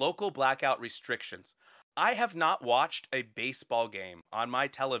local blackout restrictions. I have not watched a baseball game on my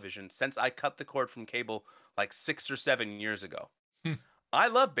television since I cut the cord from cable like 6 or 7 years ago. I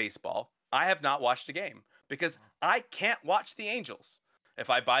love baseball. I have not watched a game because I can't watch the Angels. If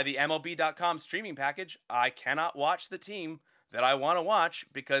I buy the MLB.com streaming package, I cannot watch the team that I want to watch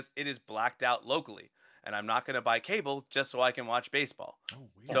because it is blacked out locally. And I'm not going to buy cable just so I can watch baseball. Oh,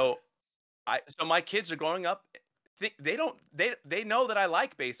 weird. So my kids are growing up. They know that I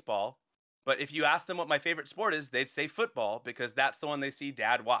like baseball, but if you ask them what my favorite sport is, they'd say football because that's the one they see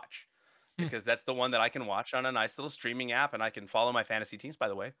dad watch. Because that's the one that I can watch on a nice little streaming app, and I can follow my fantasy teams. By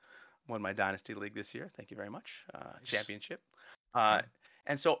the way, won my dynasty league this year. Thank you very much. Championship.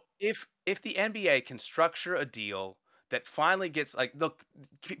 And so if the NBA can structure a deal that finally gets like, look,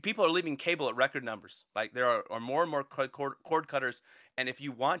 people are leaving cable at record numbers. Like there are more and more cord cutters. And if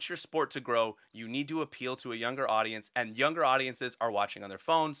you want your sport to grow, you need to appeal to a younger audience. And younger audiences are watching on their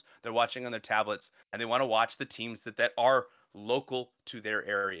phones, they're watching on their tablets, and they want to watch the teams that are local to their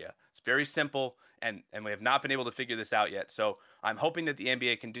area. It's very simple, and we have not been able to figure this out yet. So I'm hoping that the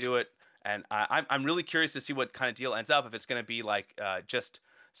NBA can do it. And I'm really curious to see what kind of deal ends up. If it's going to be like just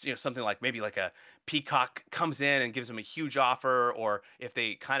something like maybe like a Peacock comes in and gives them a huge offer, or if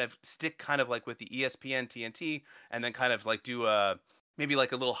they kind of stick kind of like with the ESPN TNT and then kind of like do a maybe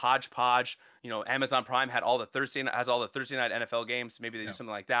like a little hodgepodge. Amazon Prime has all the Thursday night NFL games. Maybe they do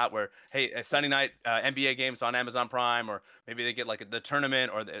something like that where, hey, a Sunday night NBA games on Amazon Prime, or maybe they get like the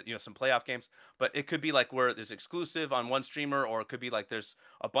tournament or some playoff games. But it could be like where there's exclusive on one streamer, or it could be like there's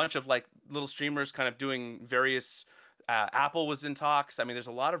a bunch of like little streamers kind of doing various. Apple was in talks. I mean, there's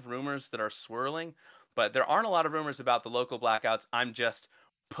a lot of rumors that are swirling, but there aren't a lot of rumors about the local blackouts. I'm just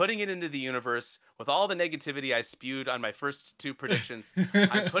putting it into the universe with all the negativity I spewed on my first two predictions.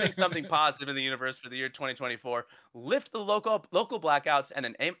 I'm putting something positive in the universe for the year 2024. Lift the local blackouts, and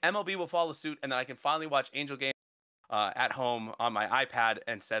then MLB will follow suit, and then I can finally watch Angel Game at home on my iPad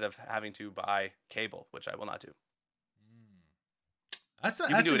instead of having to buy cable, which I will not do. That's you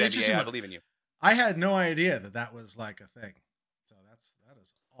can do it, NBA. I believe in you. I had no idea that was like a thing. So that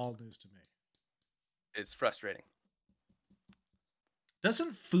is all news to me. It's frustrating.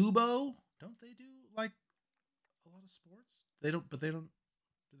 Doesn't Fubo, don't they do like a lot of sports? Do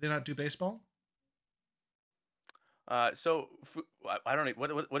they not do baseball? So I don't know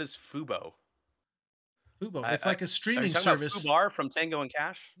what is Fubo? Fubo, it's like a streaming service. Fubar from Tango and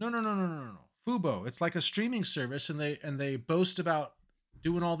Cash? No. Fubo, it's like a streaming service, and they boast about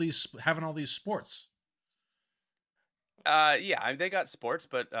having all these sports. Yeah, they got sports,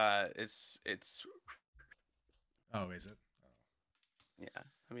 but it's. Oh, is it? Oh. Yeah,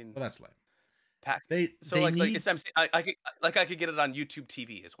 I mean, well, that's lame. I could get it on YouTube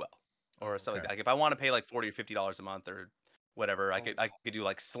TV as well, or something like that. Like if I want to pay like $40 or $50 a month or whatever, I could do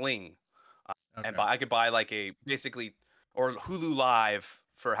like Sling, and I could buy like or Hulu Live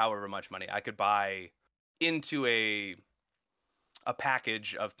for however much money. I could buy into a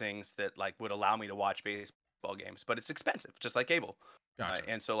package of things that like would allow me to watch baseball games, but it's expensive, just like cable. Gotcha.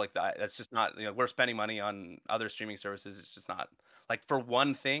 And so like that's just not, we're spending money on other streaming services. It's just not like for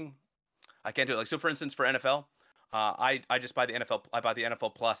one thing, I can't do it. Like, so for instance, for NFL, I just buy the NFL. I bought the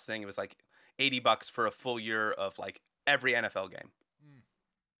NFL Plus thing. It was like $80 for a full year of like every NFL game.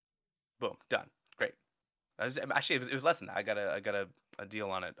 Boom, done. Great. It was less than that. I got a deal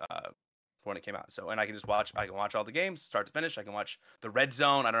on it when it came out. So, and I can watch all the games start to finish. I can watch the Red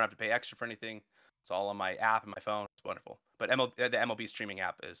Zone. I don't have to pay extra for anything. It's all on my app and my phone. It's wonderful. But the MLB streaming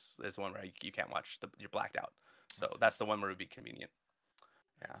app is the one where you can't watch you're blacked out. So that's the one where it would be convenient.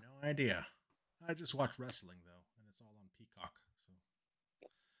 Yeah. No idea. I just watch wrestling though, and it's all on Peacock. So.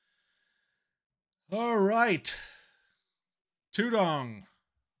 All right, Tudong,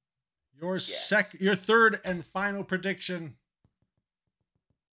 your third and final prediction.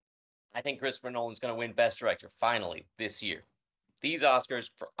 I think Christopher Nolan's going to win Best Director finally this year. These Oscars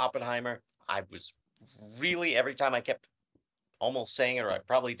for Oppenheimer, I was really, every time I kept almost saying it, or I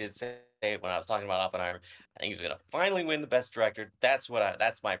probably did say it when I was talking about Oppenheimer, I think he's going to finally win the Best Director. That's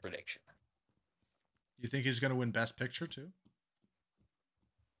my prediction. You think he's going to win Best Picture too?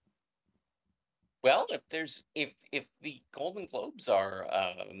 Well, if the Golden Globes are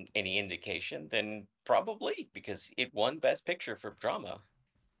any indication, then probably, because it won Best Picture for drama.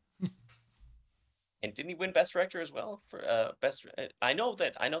 And didn't he win Best Director as well for Best? I know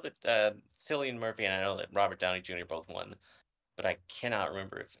that Cillian Murphy and I know that Robert Downey Jr. both won, but I cannot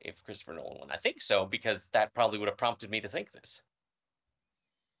remember if Christopher Nolan won. I think so, because that probably would have prompted me to think this.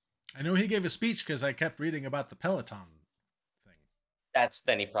 I know he gave a speech because I kept reading about the Peloton thing.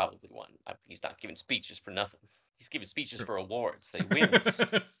 Then he probably won. He's not giving speeches for nothing. He's giving speeches for awards. They win.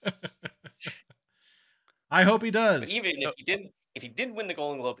 I hope he does. But even if he didn't win the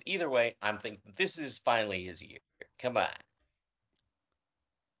Golden Globe, either way, I'm thinking this is finally his year. Come on.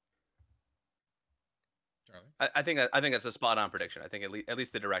 Charlie? I think that's a spot on prediction. I think at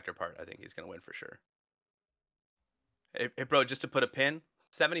least the director part, I think he's going to win for sure. Hey, bro, just to put a pin,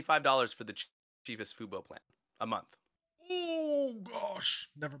 $75 for the cheapest Fubo plan a month. Oh gosh,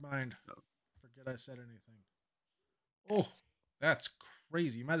 never mind. Forget I said anything. Oh, that's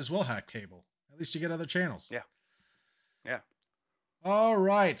crazy. You might as well have cable. At least you get other channels. Yeah. All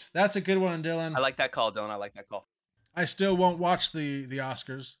right, that's a good one, Dylan. I like that call, Dylan. I like that call. I still won't watch the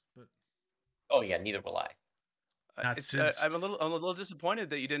Oscars, but oh yeah, neither will I. I'm a little disappointed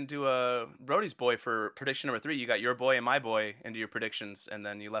that you didn't do a Brody's boy for prediction number 3. You got your boy and my boy into your predictions, and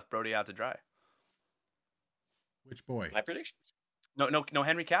then you left Brody out to dry. Which boy? My predictions. No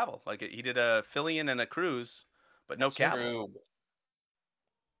Henry Cavill. Like he did a Fillion and a Cruise, but no Cavill.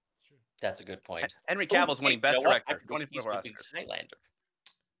 True. That's a good point. Henry Cavill's winning Best Director. 24 Oscars. Highlander.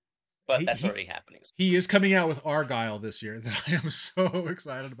 But that's already happening. He is coming out with Argyle this year that I am so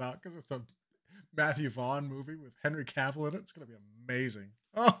excited about because it's a Matthew Vaughn movie with Henry Cavill in it. It's going to be amazing.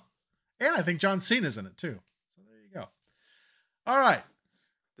 Oh, and I think John Cena's in it too. So there you go. All right.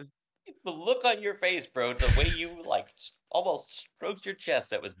 The look on your face, bro, the way you like almost stroked your chest,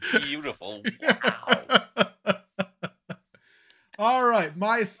 that was beautiful. Wow. All right.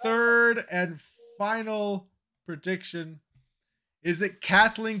 My third and final prediction is that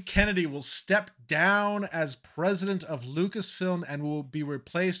Kathleen Kennedy will step down as president of Lucasfilm and will be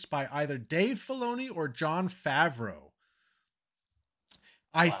replaced by either Dave Filoni or Jon Favreau.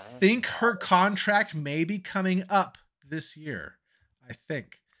 I think her contract may be coming up this year. I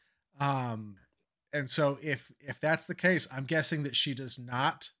think. And so if that's the case, I'm guessing that she does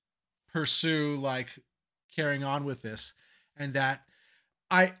not pursue like carrying on with this, and that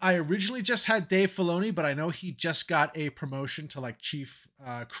I originally just had Dave Filoni, but I know he just got a promotion to like chief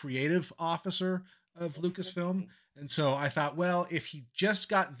creative officer of Lucasfilm. And so I thought, well, if he just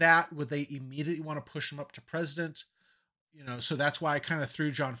got that, would they immediately want to push him up to president? You know, so that's why I kind of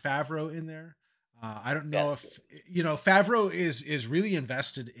threw Jon Favreau in there. I don't know if, you know, Favreau is really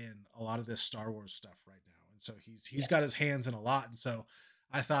invested in a lot of this Star Wars stuff right now. And so he's got his hands in a lot. And so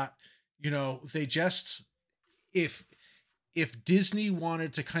I thought, you know, they just, if Disney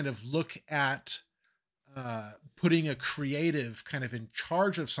wanted to kind of look at putting a creative kind of in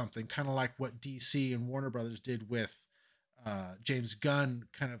charge of something, kind of like what DC and Warner Brothers did with James Gunn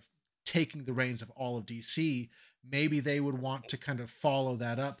kind of taking the reins of all of DC, maybe they would want to kind of follow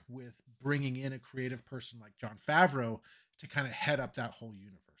that up with bringing in a creative person like Jon Favreau to kind of head up that whole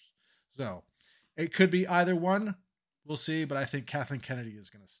universe. So it could be either one. We'll see. But I think Kathleen Kennedy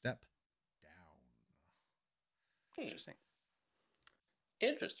is going to step down. Interesting.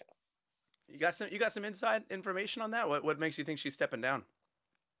 You got some inside information on that? What makes you think she's stepping down?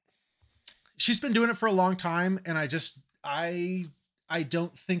 She's been doing it for a long time. And I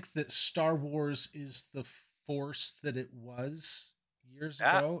don't think that Star Wars is the force that it was years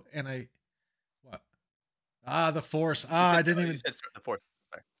ago. And the Force. I didn't even the Force.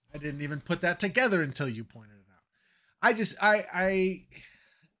 Sorry. I didn't even put that together until you pointed it out. I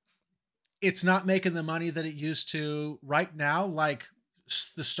it's not making the money that it used to right now. Like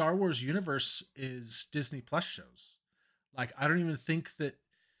the Star Wars universe is Disney Plus shows. Like, I don't even think that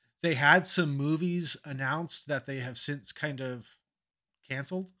they had some movies announced that they have since kind of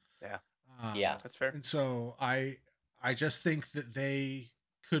canceled. Yeah. Yeah, that's fair. And so I just think that they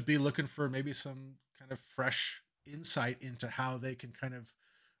could be looking for maybe some kind of fresh insight into how they can kind of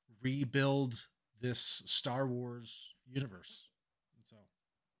rebuild this Star Wars universe. And so,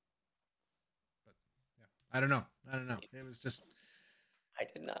 but yeah, I don't know. It was just, I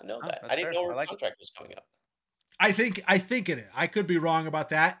did not know that. I didn't know her contract was coming up. I think it is. I could be wrong about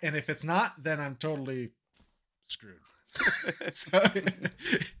that. And if it's not, then I'm totally screwed. So,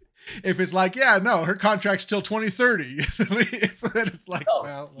 if it's like, yeah, no, her contract's till 2030, it's like,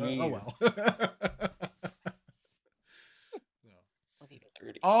 well.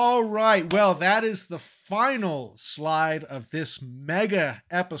 All right. Well, that is the final slide of this mega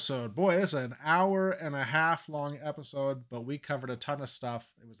episode. Boy, this is an 1.5 hour long episode, but we covered a ton of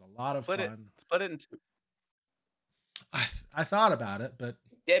stuff. It was a lot of fun. Split it in two. I thought about it, but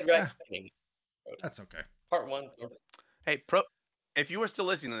dead right. That's okay. Part one. Hey, if you are still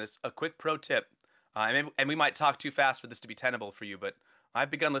listening to this, a quick pro tip, and we might talk too fast for this to be tenable for you, but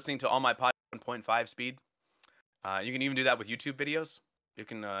I've begun listening to all my pod 1.5 speed. You can even do that with YouTube videos. You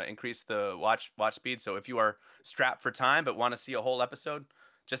can increase the watch speed. So if you are strapped for time but want to see a whole episode,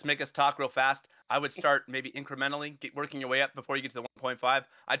 just make us talk real fast. I would start maybe incrementally, working your way up before you get to the 1.5.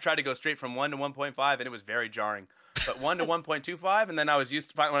 I tried to go straight from 1 to 1.5, and it was very jarring. But 1 to 1.25, and then I was used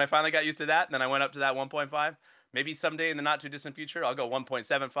to, when I finally got used to that, and then I went up to that 1.5. Maybe someday in the not too distant future, I'll go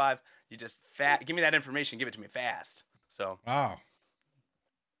 1.75. You just give me that information, give it to me fast. So, wow.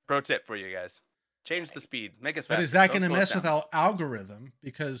 Pro tip for you guys. Change the speed. Make us faster. But is that going to mess with our algorithm?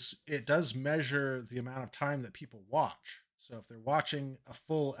 Because it does measure the amount of time that people watch. So if they're watching a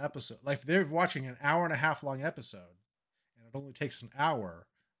full episode, like if they're watching an 1.5 hour long episode, and it only takes an hour,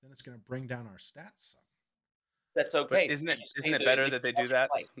 then it's going to bring down our stats some. That's okay. But isn't it better that they do that?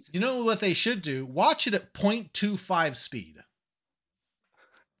 You know what they should do? Watch it at 0.25 speed.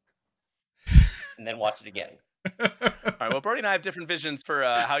 And then watch it again. All right. Well, Brody and I have different visions for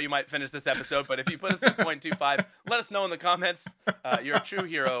how you might finish this episode, but if you put us at 0.25, let us know in the comments. You're a true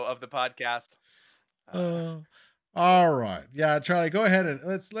hero of the podcast. All right. Yeah, Charlie, go ahead and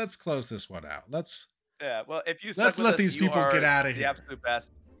let's close this one out. Yeah. Well, if you let's let these people get out of here. The absolute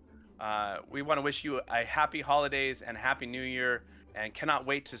best. We want to wish you a happy holidays and happy New Year. and cannot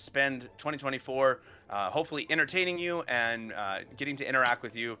wait to spend 2024 hopefully entertaining you and getting to interact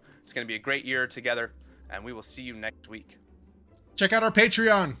with you. It's going to be a great year together, and we will see you next week. Check out our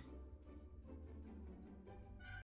Patreon.